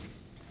sermon.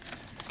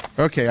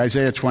 Okay,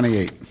 Isaiah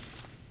 28.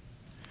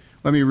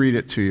 Let me read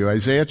it to you.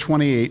 Isaiah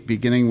 28,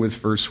 beginning with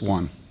verse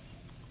 1.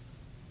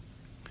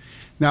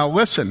 Now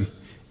listen,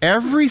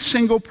 every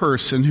single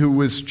person who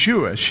was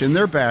Jewish in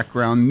their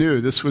background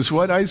knew this was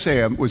what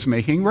Isaiah was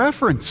making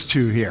reference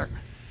to here.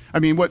 I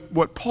mean,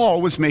 what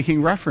Paul was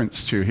making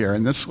reference to here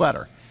in this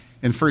letter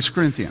in 1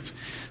 Corinthians.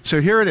 So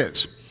here it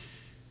is.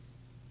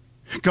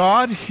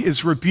 God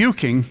is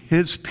rebuking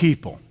his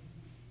people.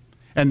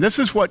 And this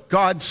is what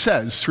God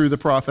says through the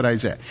prophet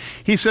Isaiah.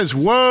 He says,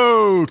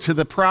 woe to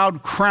the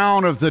proud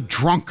crown of the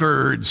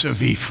drunkards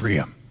of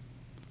Ephraim.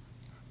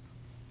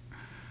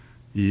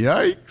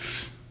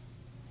 Yikes.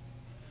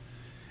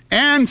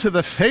 And to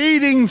the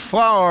fading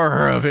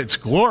flower of its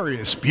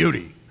glorious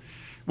beauty.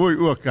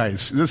 Look,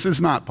 guys, this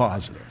is not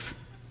positive,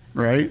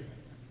 right?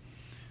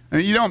 I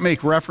mean, you don't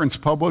make reference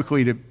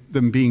publicly to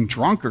them being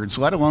drunkards,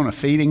 let alone a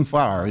fading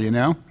flower, you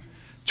know?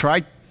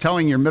 Try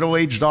telling your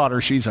middle-aged daughter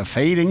she's a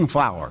fading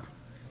flower.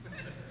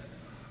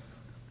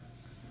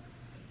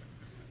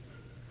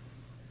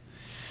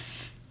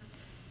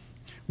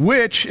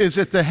 Which is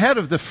at the head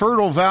of the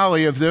fertile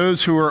valley of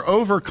those who are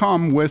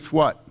overcome with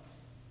what?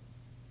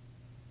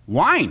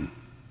 Wine.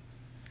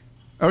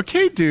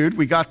 Okay, dude,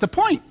 we got the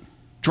point.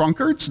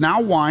 Drunkards,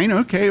 now wine.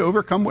 Okay,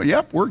 overcome.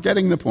 Yep, we're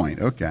getting the point.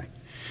 Okay.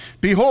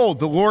 Behold,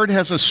 the Lord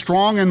has a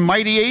strong and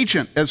mighty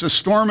agent, as a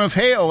storm of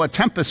hail, a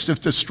tempest of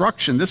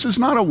destruction. This is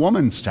not a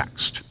woman's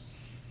text.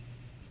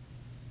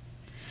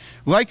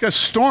 Like a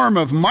storm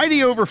of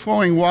mighty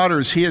overflowing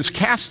waters, he has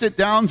cast it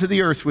down to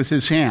the earth with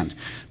his hand.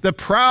 The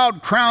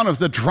proud crown of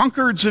the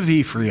drunkards of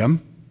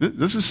Ephraim,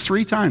 this is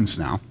 3 times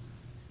now,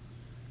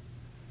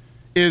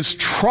 is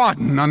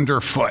trodden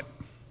underfoot.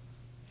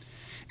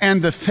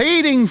 And the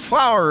fading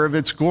flower of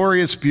its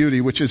glorious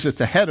beauty, which is at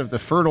the head of the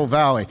fertile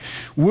valley,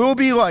 will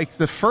be like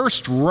the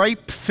first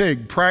ripe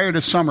fig prior to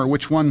summer,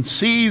 which one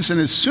sees,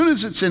 and as soon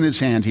as it's in his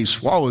hand, he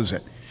swallows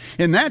it.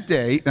 In that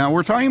day, now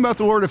we're talking about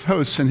the Lord of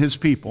hosts and his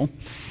people.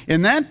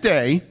 In that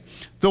day,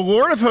 the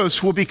Lord of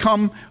hosts will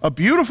become a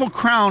beautiful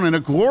crown and a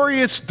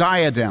glorious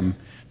diadem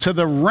to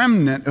the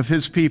remnant of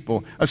his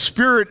people, a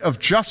spirit of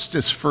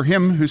justice for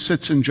him who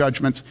sits in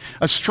judgments,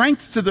 a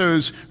strength to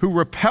those who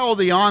repel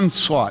the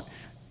onslaught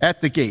at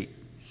the gate.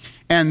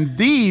 And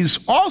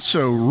these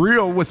also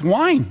reel with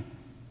wine.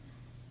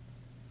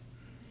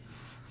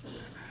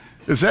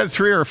 Is that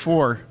 3 or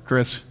 4,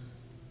 Chris?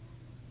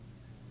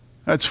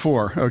 That's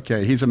 4.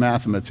 Okay, he's a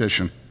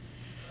mathematician.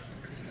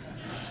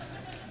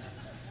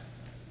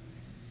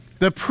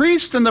 The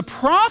priest and the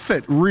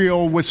prophet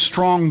reel with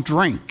strong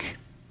drink.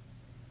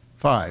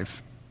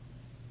 5.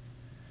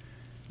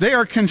 They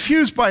are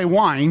confused by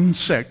wine.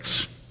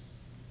 6.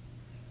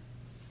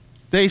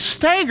 They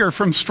stagger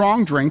from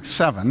strong drink.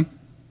 7.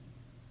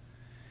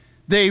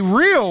 They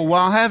reel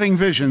while having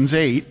visions.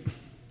 8.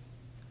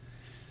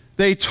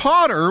 They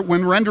totter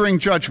when rendering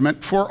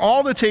judgment, for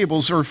all the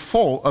tables are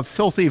full of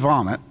filthy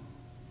vomit.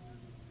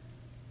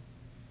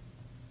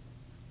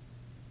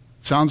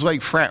 Sounds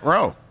like frat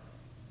row.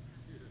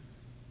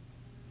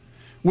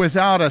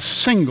 Without a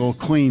single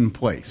clean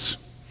place.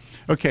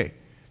 Okay,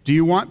 do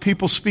you want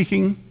people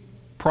speaking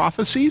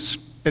prophecies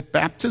at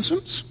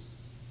baptisms?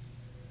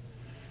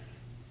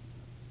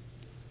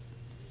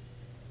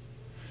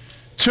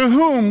 To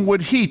whom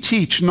would he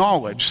teach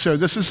knowledge? So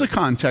this is the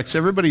context.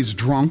 Everybody's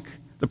drunk.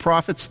 The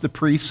prophets, the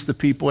priests, the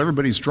people,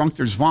 everybody's drunk.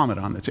 There's vomit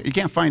on the table. You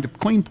can't find a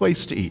clean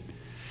place to eat.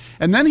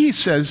 And then he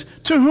says,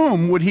 to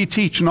whom would he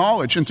teach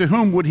knowledge, and to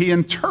whom would he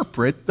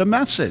interpret the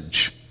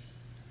message?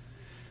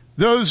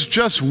 Those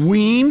just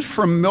weaned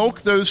from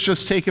milk, those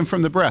just taken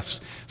from the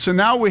breast. So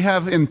now we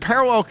have in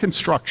parallel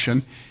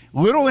construction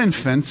little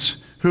infants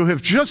who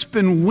have just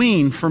been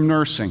weaned from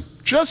nursing,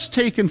 just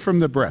taken from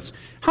the breast.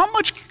 How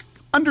much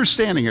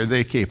understanding are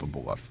they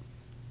capable of?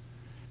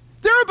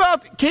 They're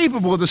about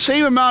capable of the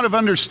same amount of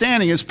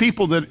understanding as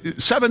people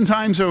that 7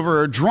 times over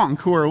are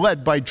drunk, who are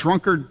led by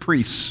drunkard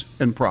priests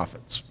and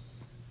prophets.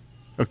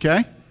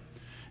 Okay?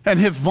 And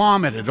have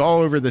vomited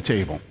all over the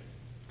table.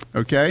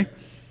 Okay?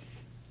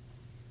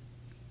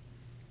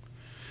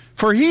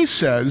 For he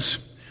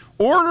says,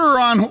 order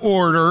on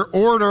order,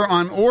 order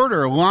on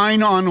order,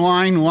 line on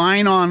line,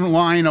 line on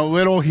line, a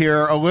little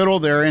here, a little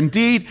there.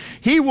 Indeed,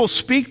 he will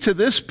speak to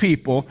this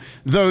people,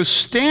 though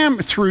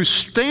through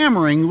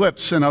stammering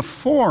lips in a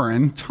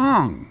foreign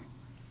tongue.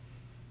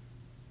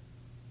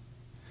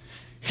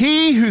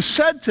 He who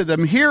said to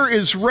them, here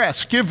is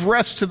rest, give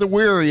rest to the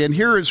weary, and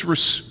here is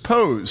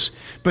repose,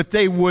 but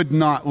they would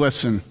not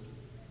listen.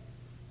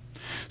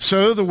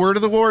 So the word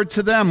of the Lord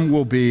to them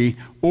will be,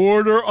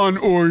 order on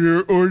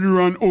order,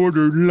 order on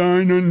order,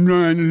 line on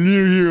line, a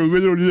little here, a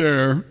little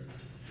there,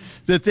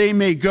 that they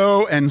may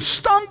go and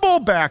stumble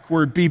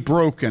backward, be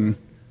broken,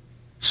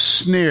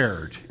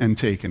 snared, and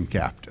taken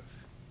captive.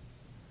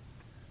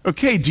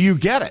 Okay, do you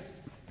get it?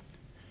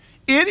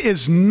 It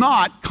is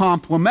not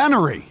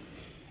complimentary.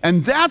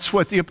 And that's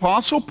what the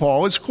Apostle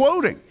Paul is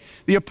quoting.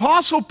 The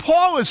Apostle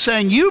Paul is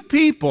saying, you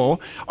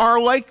people are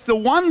like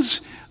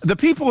the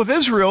people of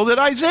Israel that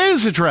Isaiah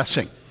is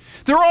addressing.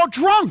 They're all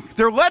drunk.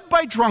 They're led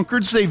by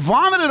drunkards. They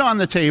vomited on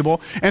the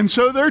table, and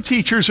so their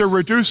teachers are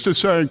reduced to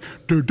saying,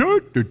 they're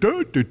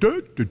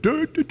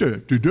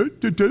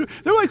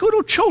like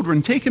little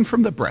children taken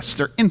from the breast.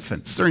 They're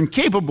infants. They're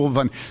incapable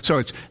of so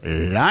it's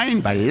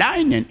line by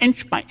line and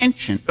inch by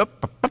inch and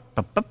up.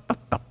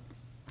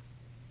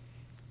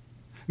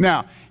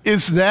 Now,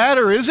 is that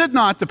or is it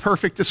not the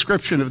perfect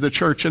description of the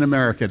church in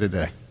America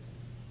today?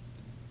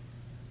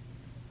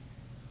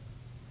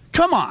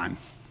 Come on.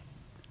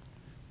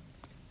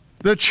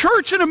 The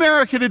church in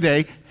America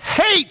today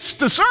hates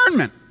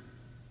discernment.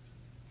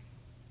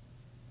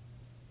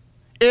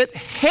 It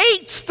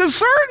hates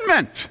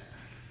discernment.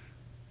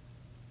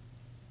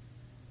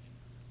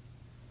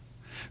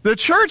 The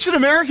church in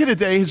America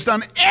today has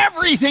done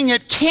everything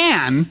it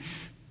can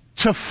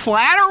to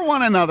flatter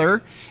one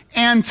another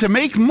and to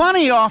make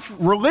money off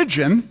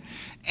religion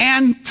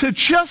and to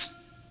just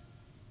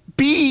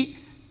be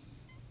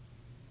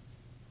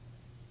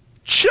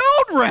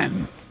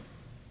children.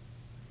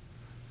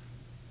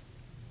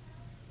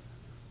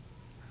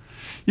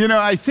 You know,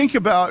 I think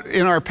about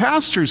in our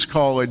pastor's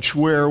college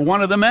where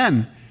one of the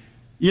men,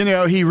 you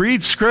know, he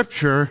reads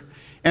scripture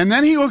and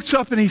then he looks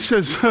up and he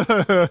says,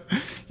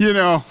 you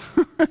know,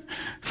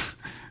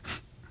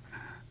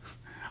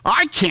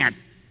 I can't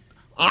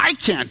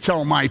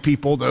tell my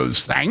people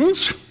those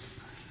things.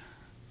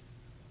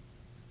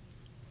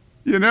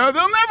 You know,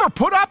 they'll never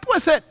put up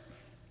with it.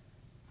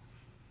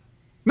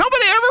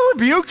 Nobody ever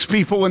rebukes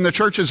people in the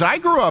churches I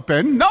grew up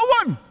in. No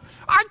one.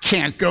 I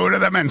can't go to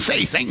them and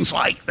say things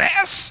like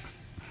this.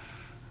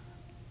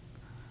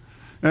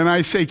 And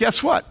I say,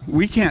 guess what?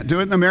 We can't do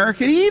it in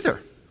America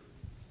either.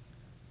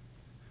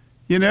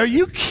 You know,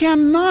 you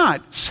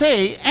cannot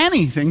say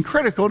anything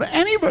critical to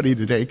anybody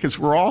today because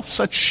we're all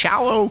such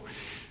shallow,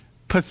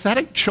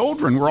 pathetic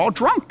children. We're all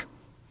drunk.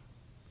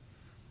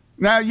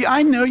 Now,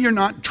 I know you're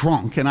not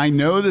drunk, and I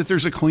know that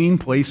there's a clean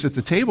place at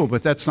the table,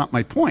 but that's not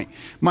my point.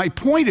 My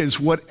point is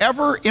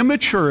whatever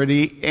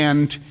immaturity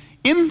and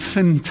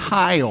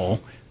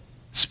infantile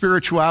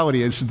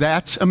spirituality is,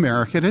 that's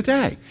America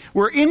today.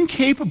 We're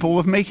incapable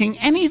of making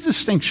any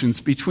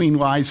distinctions between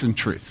lies and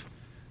truth.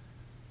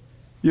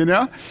 You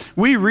know,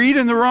 we read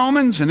in the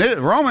Romans, and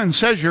Romans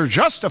says you're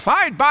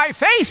justified by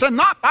faith and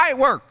not by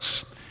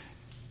works.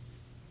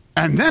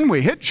 And then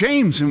we hit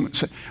James and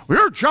say,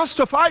 we're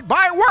justified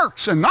by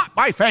works and not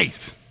by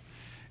faith.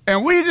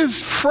 And we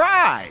just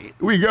fry.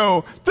 We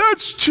go,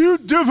 that's too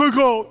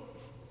difficult.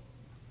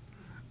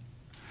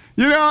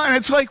 You know, and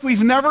it's like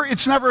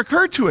it's never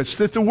occurred to us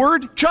that the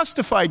word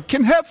justified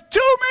can have 2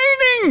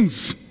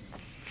 meanings.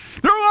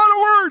 There are a lot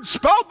of words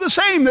spelled the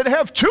same that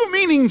have 2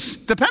 meanings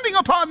depending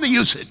upon the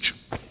usage.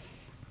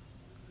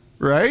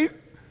 Right?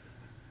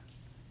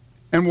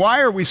 And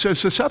why are we so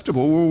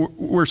susceptible?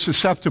 We're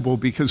susceptible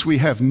because we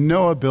have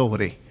no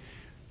ability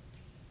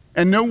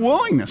and no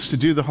willingness to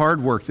do the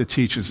hard work that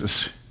teaches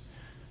us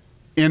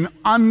in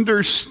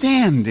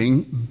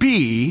understanding,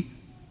 be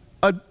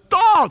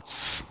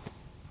adults.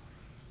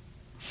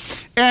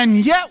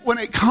 And yet, when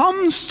it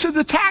comes to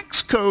the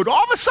tax code,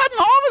 all of a sudden,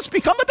 all of us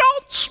become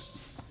adults.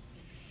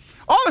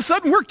 All of a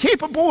sudden, we're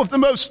capable of the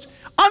most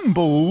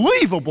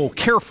unbelievable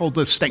careful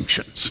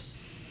distinctions.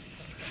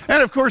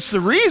 And of course, the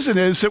reason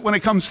is that when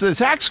it comes to the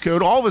tax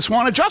code, all of us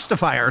want to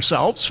justify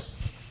ourselves.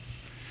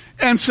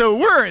 And so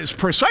we're as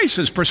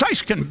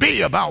precise can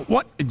be about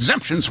what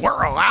exemptions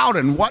were allowed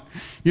and what,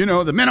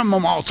 the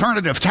minimum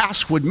alternative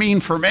task would mean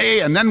for me.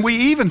 And then we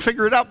even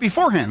figure it out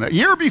beforehand. A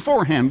year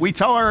beforehand, we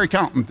tell our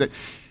accountant that.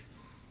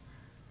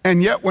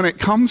 And yet when it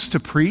comes to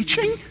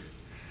preaching,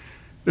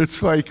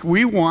 it's like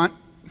we want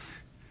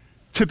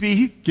to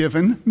be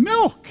given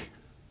milk.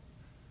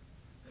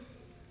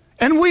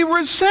 And we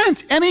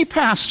resent any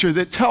pastor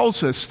that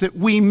tells us that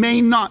we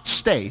may not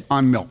stay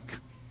on milk.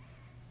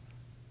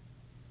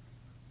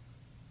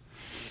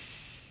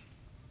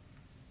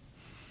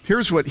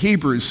 Here's what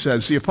Hebrews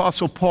says. The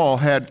Apostle Paul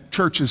had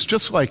churches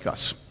just like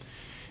us.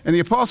 And the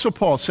Apostle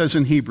Paul says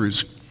in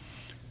Hebrews,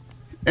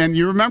 and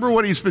you remember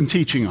what he's been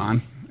teaching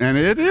on, and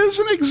it is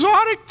an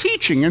exotic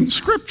teaching in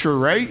Scripture,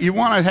 right? You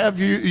want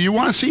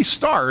to see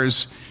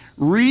stars,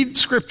 read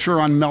Scripture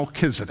on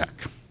Melchizedek.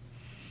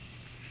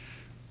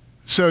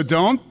 So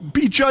don't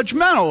be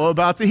judgmental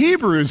about the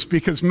Hebrews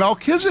because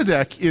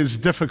Melchizedek is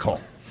difficult.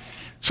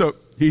 So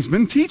he's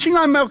been teaching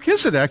on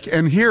Melchizedek,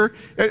 and here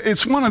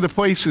it's one of the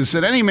places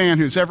that any man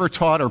who's ever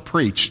taught or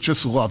preached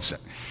just loves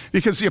it.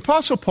 Because the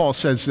Apostle Paul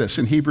says this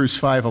in Hebrews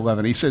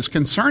 5:11. He says,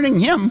 concerning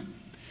him,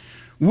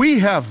 we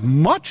have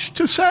much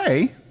to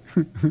say.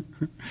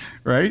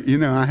 Right?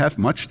 I have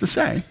much to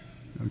say.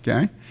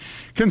 Okay?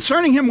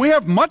 Concerning him, we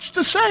have much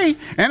to say,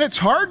 and it's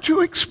hard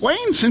to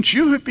explain since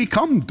you have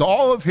become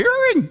dull of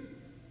hearing.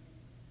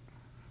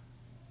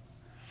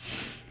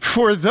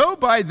 For though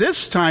by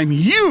this time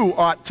you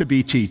ought to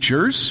be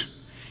teachers,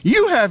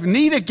 you have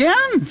need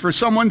again for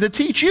someone to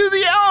teach you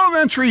the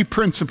elementary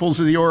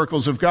principles of the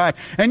oracles of God,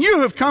 and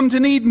you have come to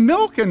need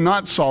milk and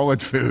not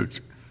solid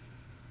food.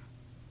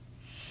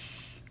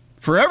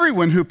 For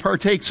everyone who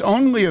partakes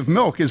only of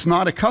milk is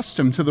not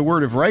accustomed to the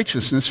word of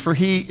righteousness, for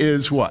he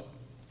is what?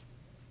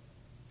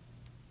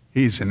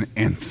 He's an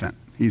infant.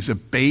 He's a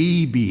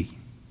baby. Do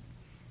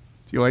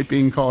you like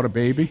being called a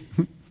baby?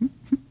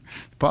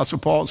 Apostle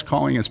Paul is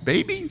calling us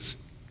babies.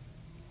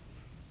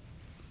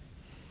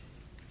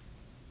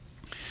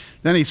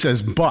 Then he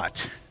says,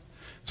 but.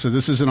 So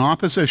this is in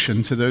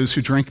opposition to those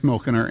who drink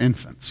milk and are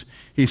infants.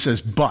 He says,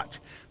 but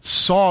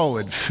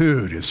solid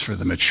food is for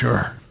the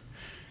mature.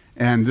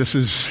 And this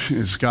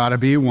is got to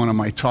be one of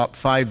my top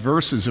 5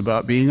 verses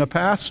about being a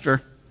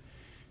pastor.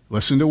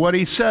 Listen to what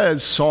he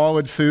says.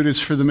 Solid food is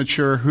for the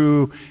mature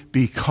who,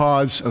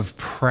 because of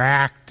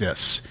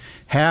practice,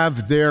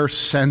 have their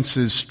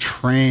senses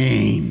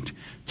trained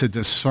to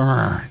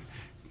discern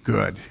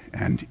good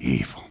and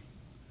evil.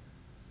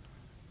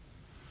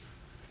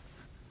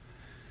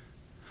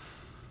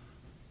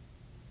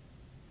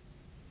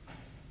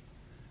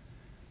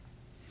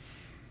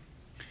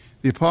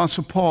 The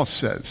Apostle Paul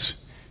says,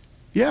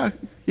 yeah,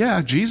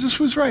 Jesus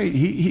was right.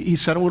 He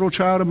said a little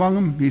child among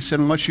them. He said,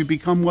 unless you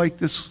become like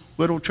this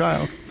little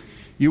child,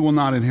 you will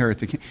not inherit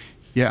the kingdom.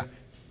 Yeah,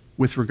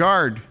 with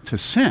regard to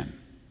sin,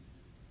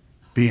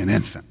 be an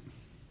infant.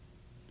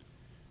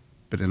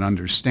 But in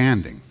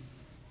understanding,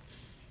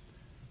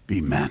 be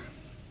men.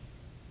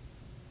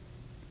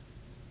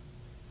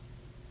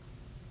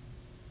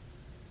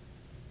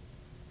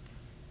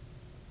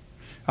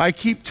 I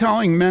keep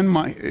telling men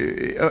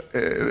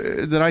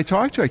that I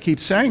talk to, I keep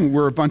saying,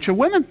 we're a bunch of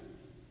women.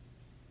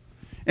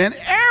 And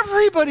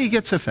everybody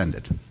gets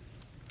offended.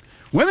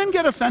 Women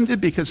get offended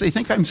because they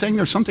think I'm saying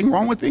there's something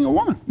wrong with being a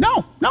woman.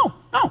 No.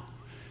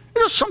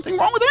 There's something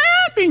wrong with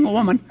being a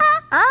woman.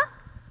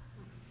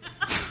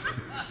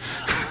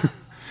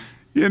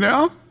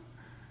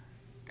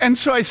 And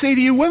so I say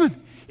to you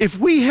women, if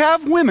we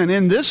have women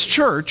in this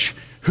church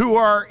who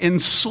are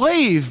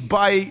enslaved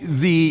by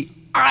the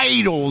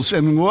idols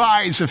and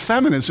lies of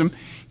feminism,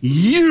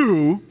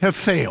 you have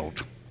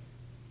failed.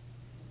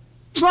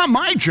 It's not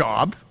my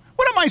job.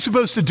 What am I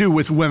supposed to do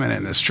with women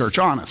in this church,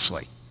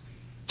 honestly?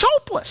 It's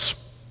hopeless.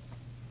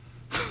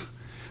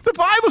 The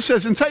Bible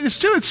says in Titus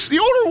 2, it's the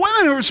older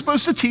women who are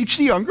supposed to teach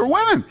the younger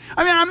women.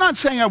 I mean, I'm not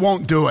saying I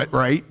won't do it,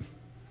 right?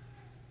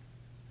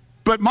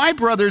 But my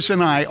brothers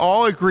and I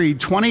all agreed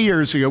 20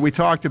 years ago, we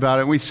talked about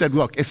it, and we said,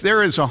 look, if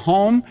there is a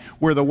home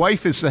where the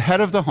wife is the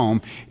head of the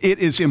home, it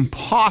is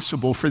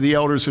impossible for the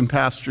elders and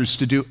pastors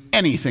to do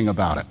anything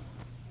about it.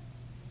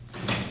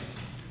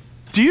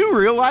 Do you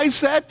realize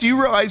that? Do you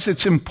realize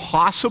it's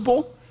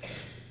impossible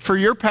for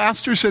your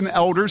pastors and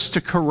elders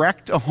to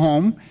correct a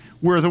home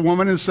where the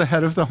woman is the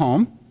head of the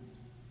home?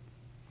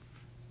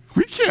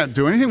 We can't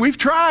do anything. We've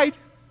tried.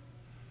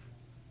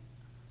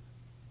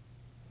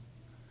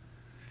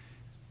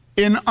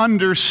 In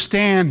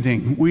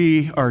understanding,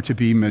 we are to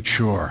be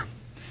mature.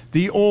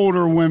 The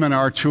older women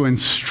are to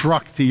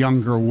instruct the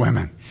younger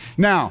women.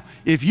 Now,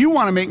 if you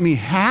want to make me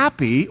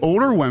happy,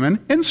 older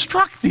women,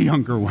 instruct the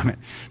younger women.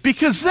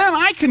 Because then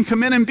I can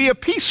come in and be a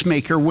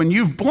peacemaker when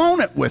you've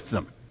blown it with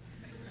them.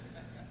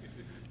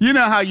 You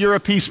know how you're a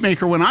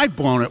peacemaker when I've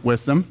blown it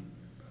with them.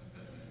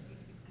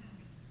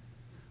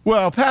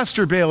 Well,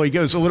 Pastor Bailey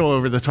goes a little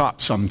over the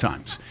top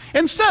sometimes.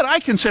 Instead, I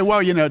can say,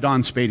 well,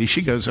 Dawn Spady,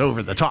 she goes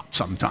over the top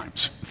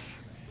sometimes.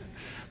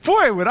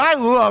 Boy, would I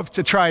love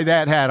to try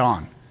that hat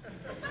on.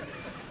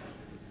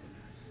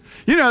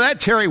 That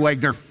Terry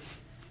Wagner.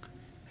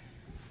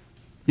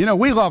 We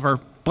love her.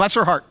 Bless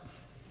her heart.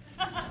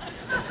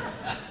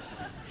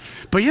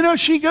 But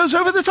she goes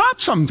over the top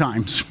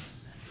sometimes.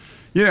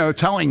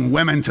 Telling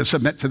women to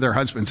submit to their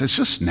husbands. It's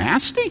just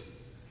nasty.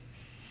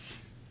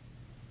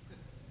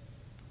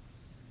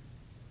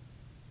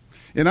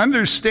 In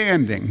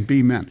understanding,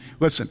 be men.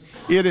 Listen,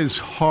 it is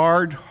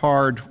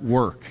hard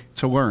work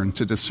to learn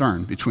to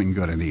discern between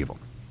good and evil.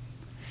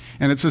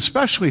 And it's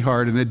especially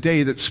hard in a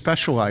day that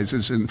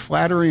specializes in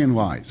flattery and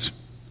lies.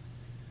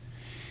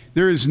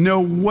 There is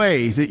no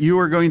way that you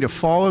are going to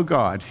follow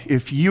God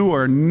if you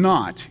are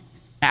not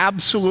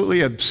absolutely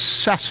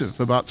obsessive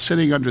about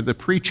sitting under the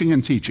preaching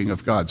and teaching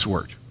of God's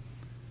Word.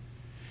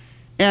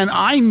 And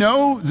I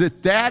know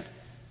that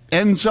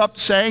ends up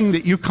saying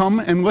that you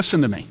come and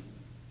listen to me.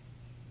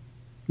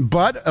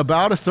 But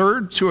about a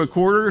third to a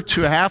quarter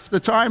to half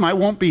the time, I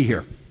won't be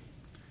here.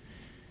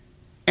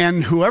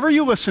 And whoever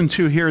you listen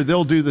to here,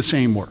 they'll do the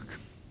same work.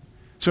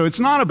 So it's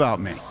not about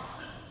me.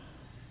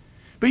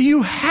 But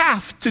you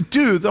have to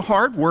do the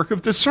hard work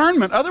of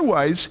discernment.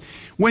 Otherwise,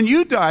 when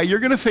you die, you're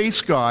going to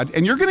face God,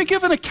 and you're going to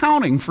give an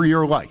accounting for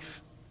your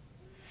life.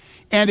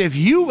 And if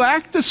you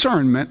lack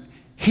discernment,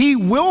 He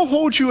will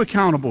hold you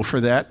accountable for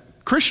that.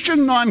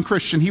 Christian,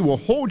 non-Christian, He will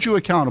hold you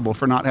accountable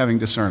for not having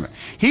discernment.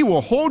 He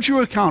will hold you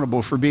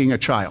accountable for being a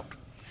child.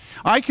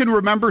 I can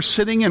remember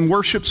sitting in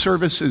worship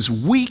services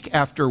week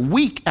after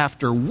week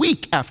after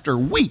week after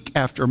week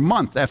after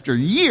month after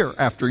year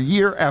after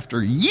year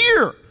after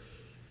year,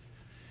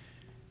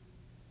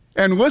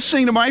 and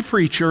listening to my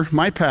preacher,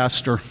 my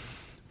pastor,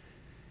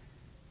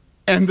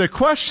 and the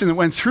question that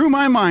went through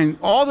my mind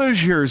all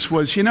those years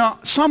was,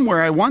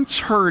 somewhere I once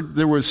heard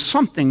there was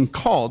something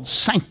called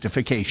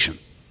sanctification.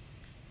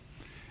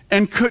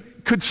 And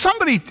could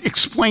somebody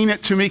explain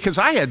it to me? Because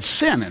I had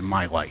sin in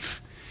my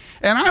life.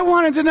 And I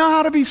wanted to know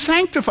how to be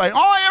sanctified.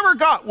 All I ever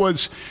got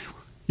was,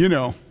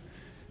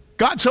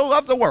 God so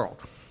loved the world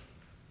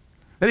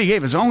that He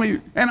gave His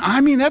only...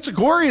 And that's a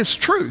glorious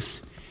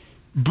truth.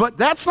 But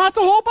that's not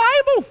the whole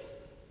Bible.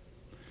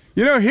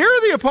 Here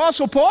the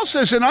Apostle Paul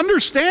says, in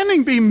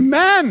understanding be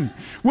men.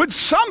 Would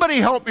somebody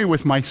help me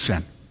with my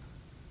sin?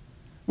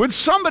 Would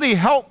somebody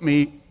help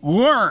me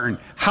learn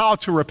how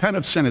to repent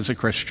of sin as a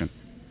Christian?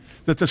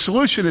 That the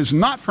solution is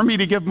not for me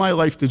to give my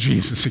life to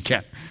Jesus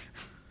again.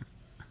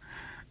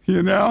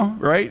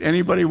 Right?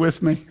 Anybody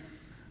with me?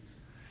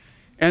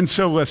 And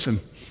so listen,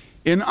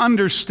 in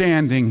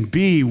understanding,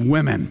 be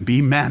women,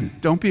 be men.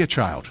 Don't be a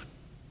child.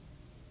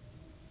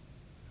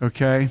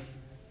 Okay?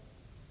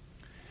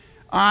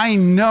 I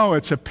know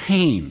it's a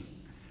pain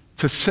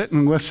to sit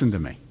and listen to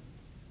me.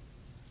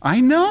 I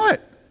know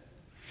it.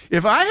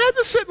 If I had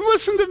to sit and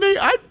listen to me,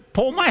 I'd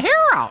pull my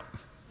hair out.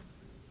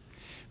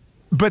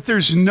 But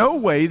there's no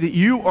way that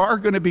you are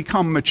going to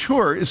become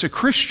mature as a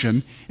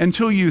Christian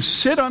until you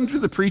sit under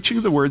the preaching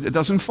of the Word that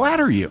doesn't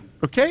flatter you.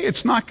 Okay?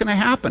 It's not going to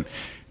happen.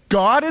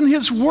 God and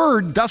His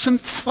Word doesn't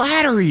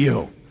flatter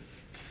you.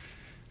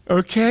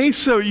 Okay?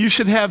 So you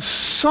should have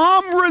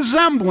some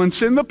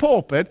resemblance in the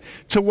pulpit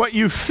to what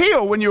you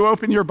feel when you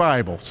open your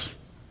Bibles.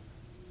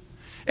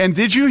 And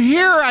did you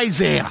hear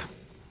Isaiah?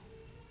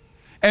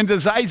 And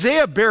does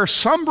Isaiah bear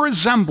some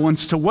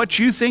resemblance to what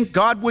you think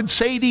God would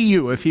say to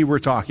you if He were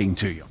talking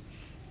to you?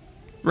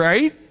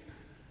 Right?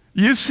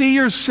 You see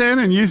your sin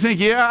and you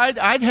think,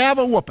 I'd have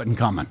a whooping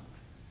coming.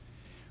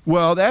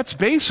 Well, that's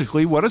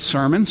basically what a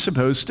sermon's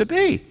supposed to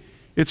be.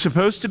 It's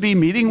supposed to be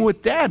meeting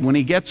with Dad when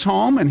he gets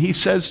home and he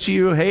says to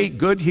you, hey,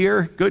 good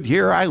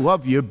here, I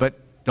love you, but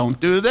don't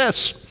do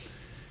this.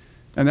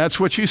 And that's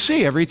what you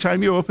see every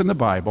time you open the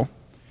Bible.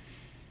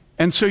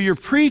 And so your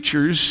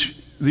preachers,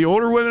 the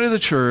older women of the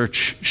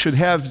church, should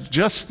have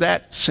just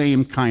that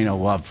same kind of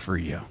love for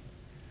you.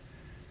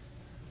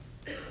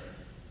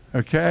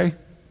 Okay?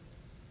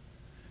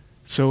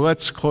 So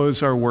let's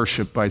close our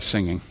worship by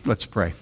singing. Let's pray.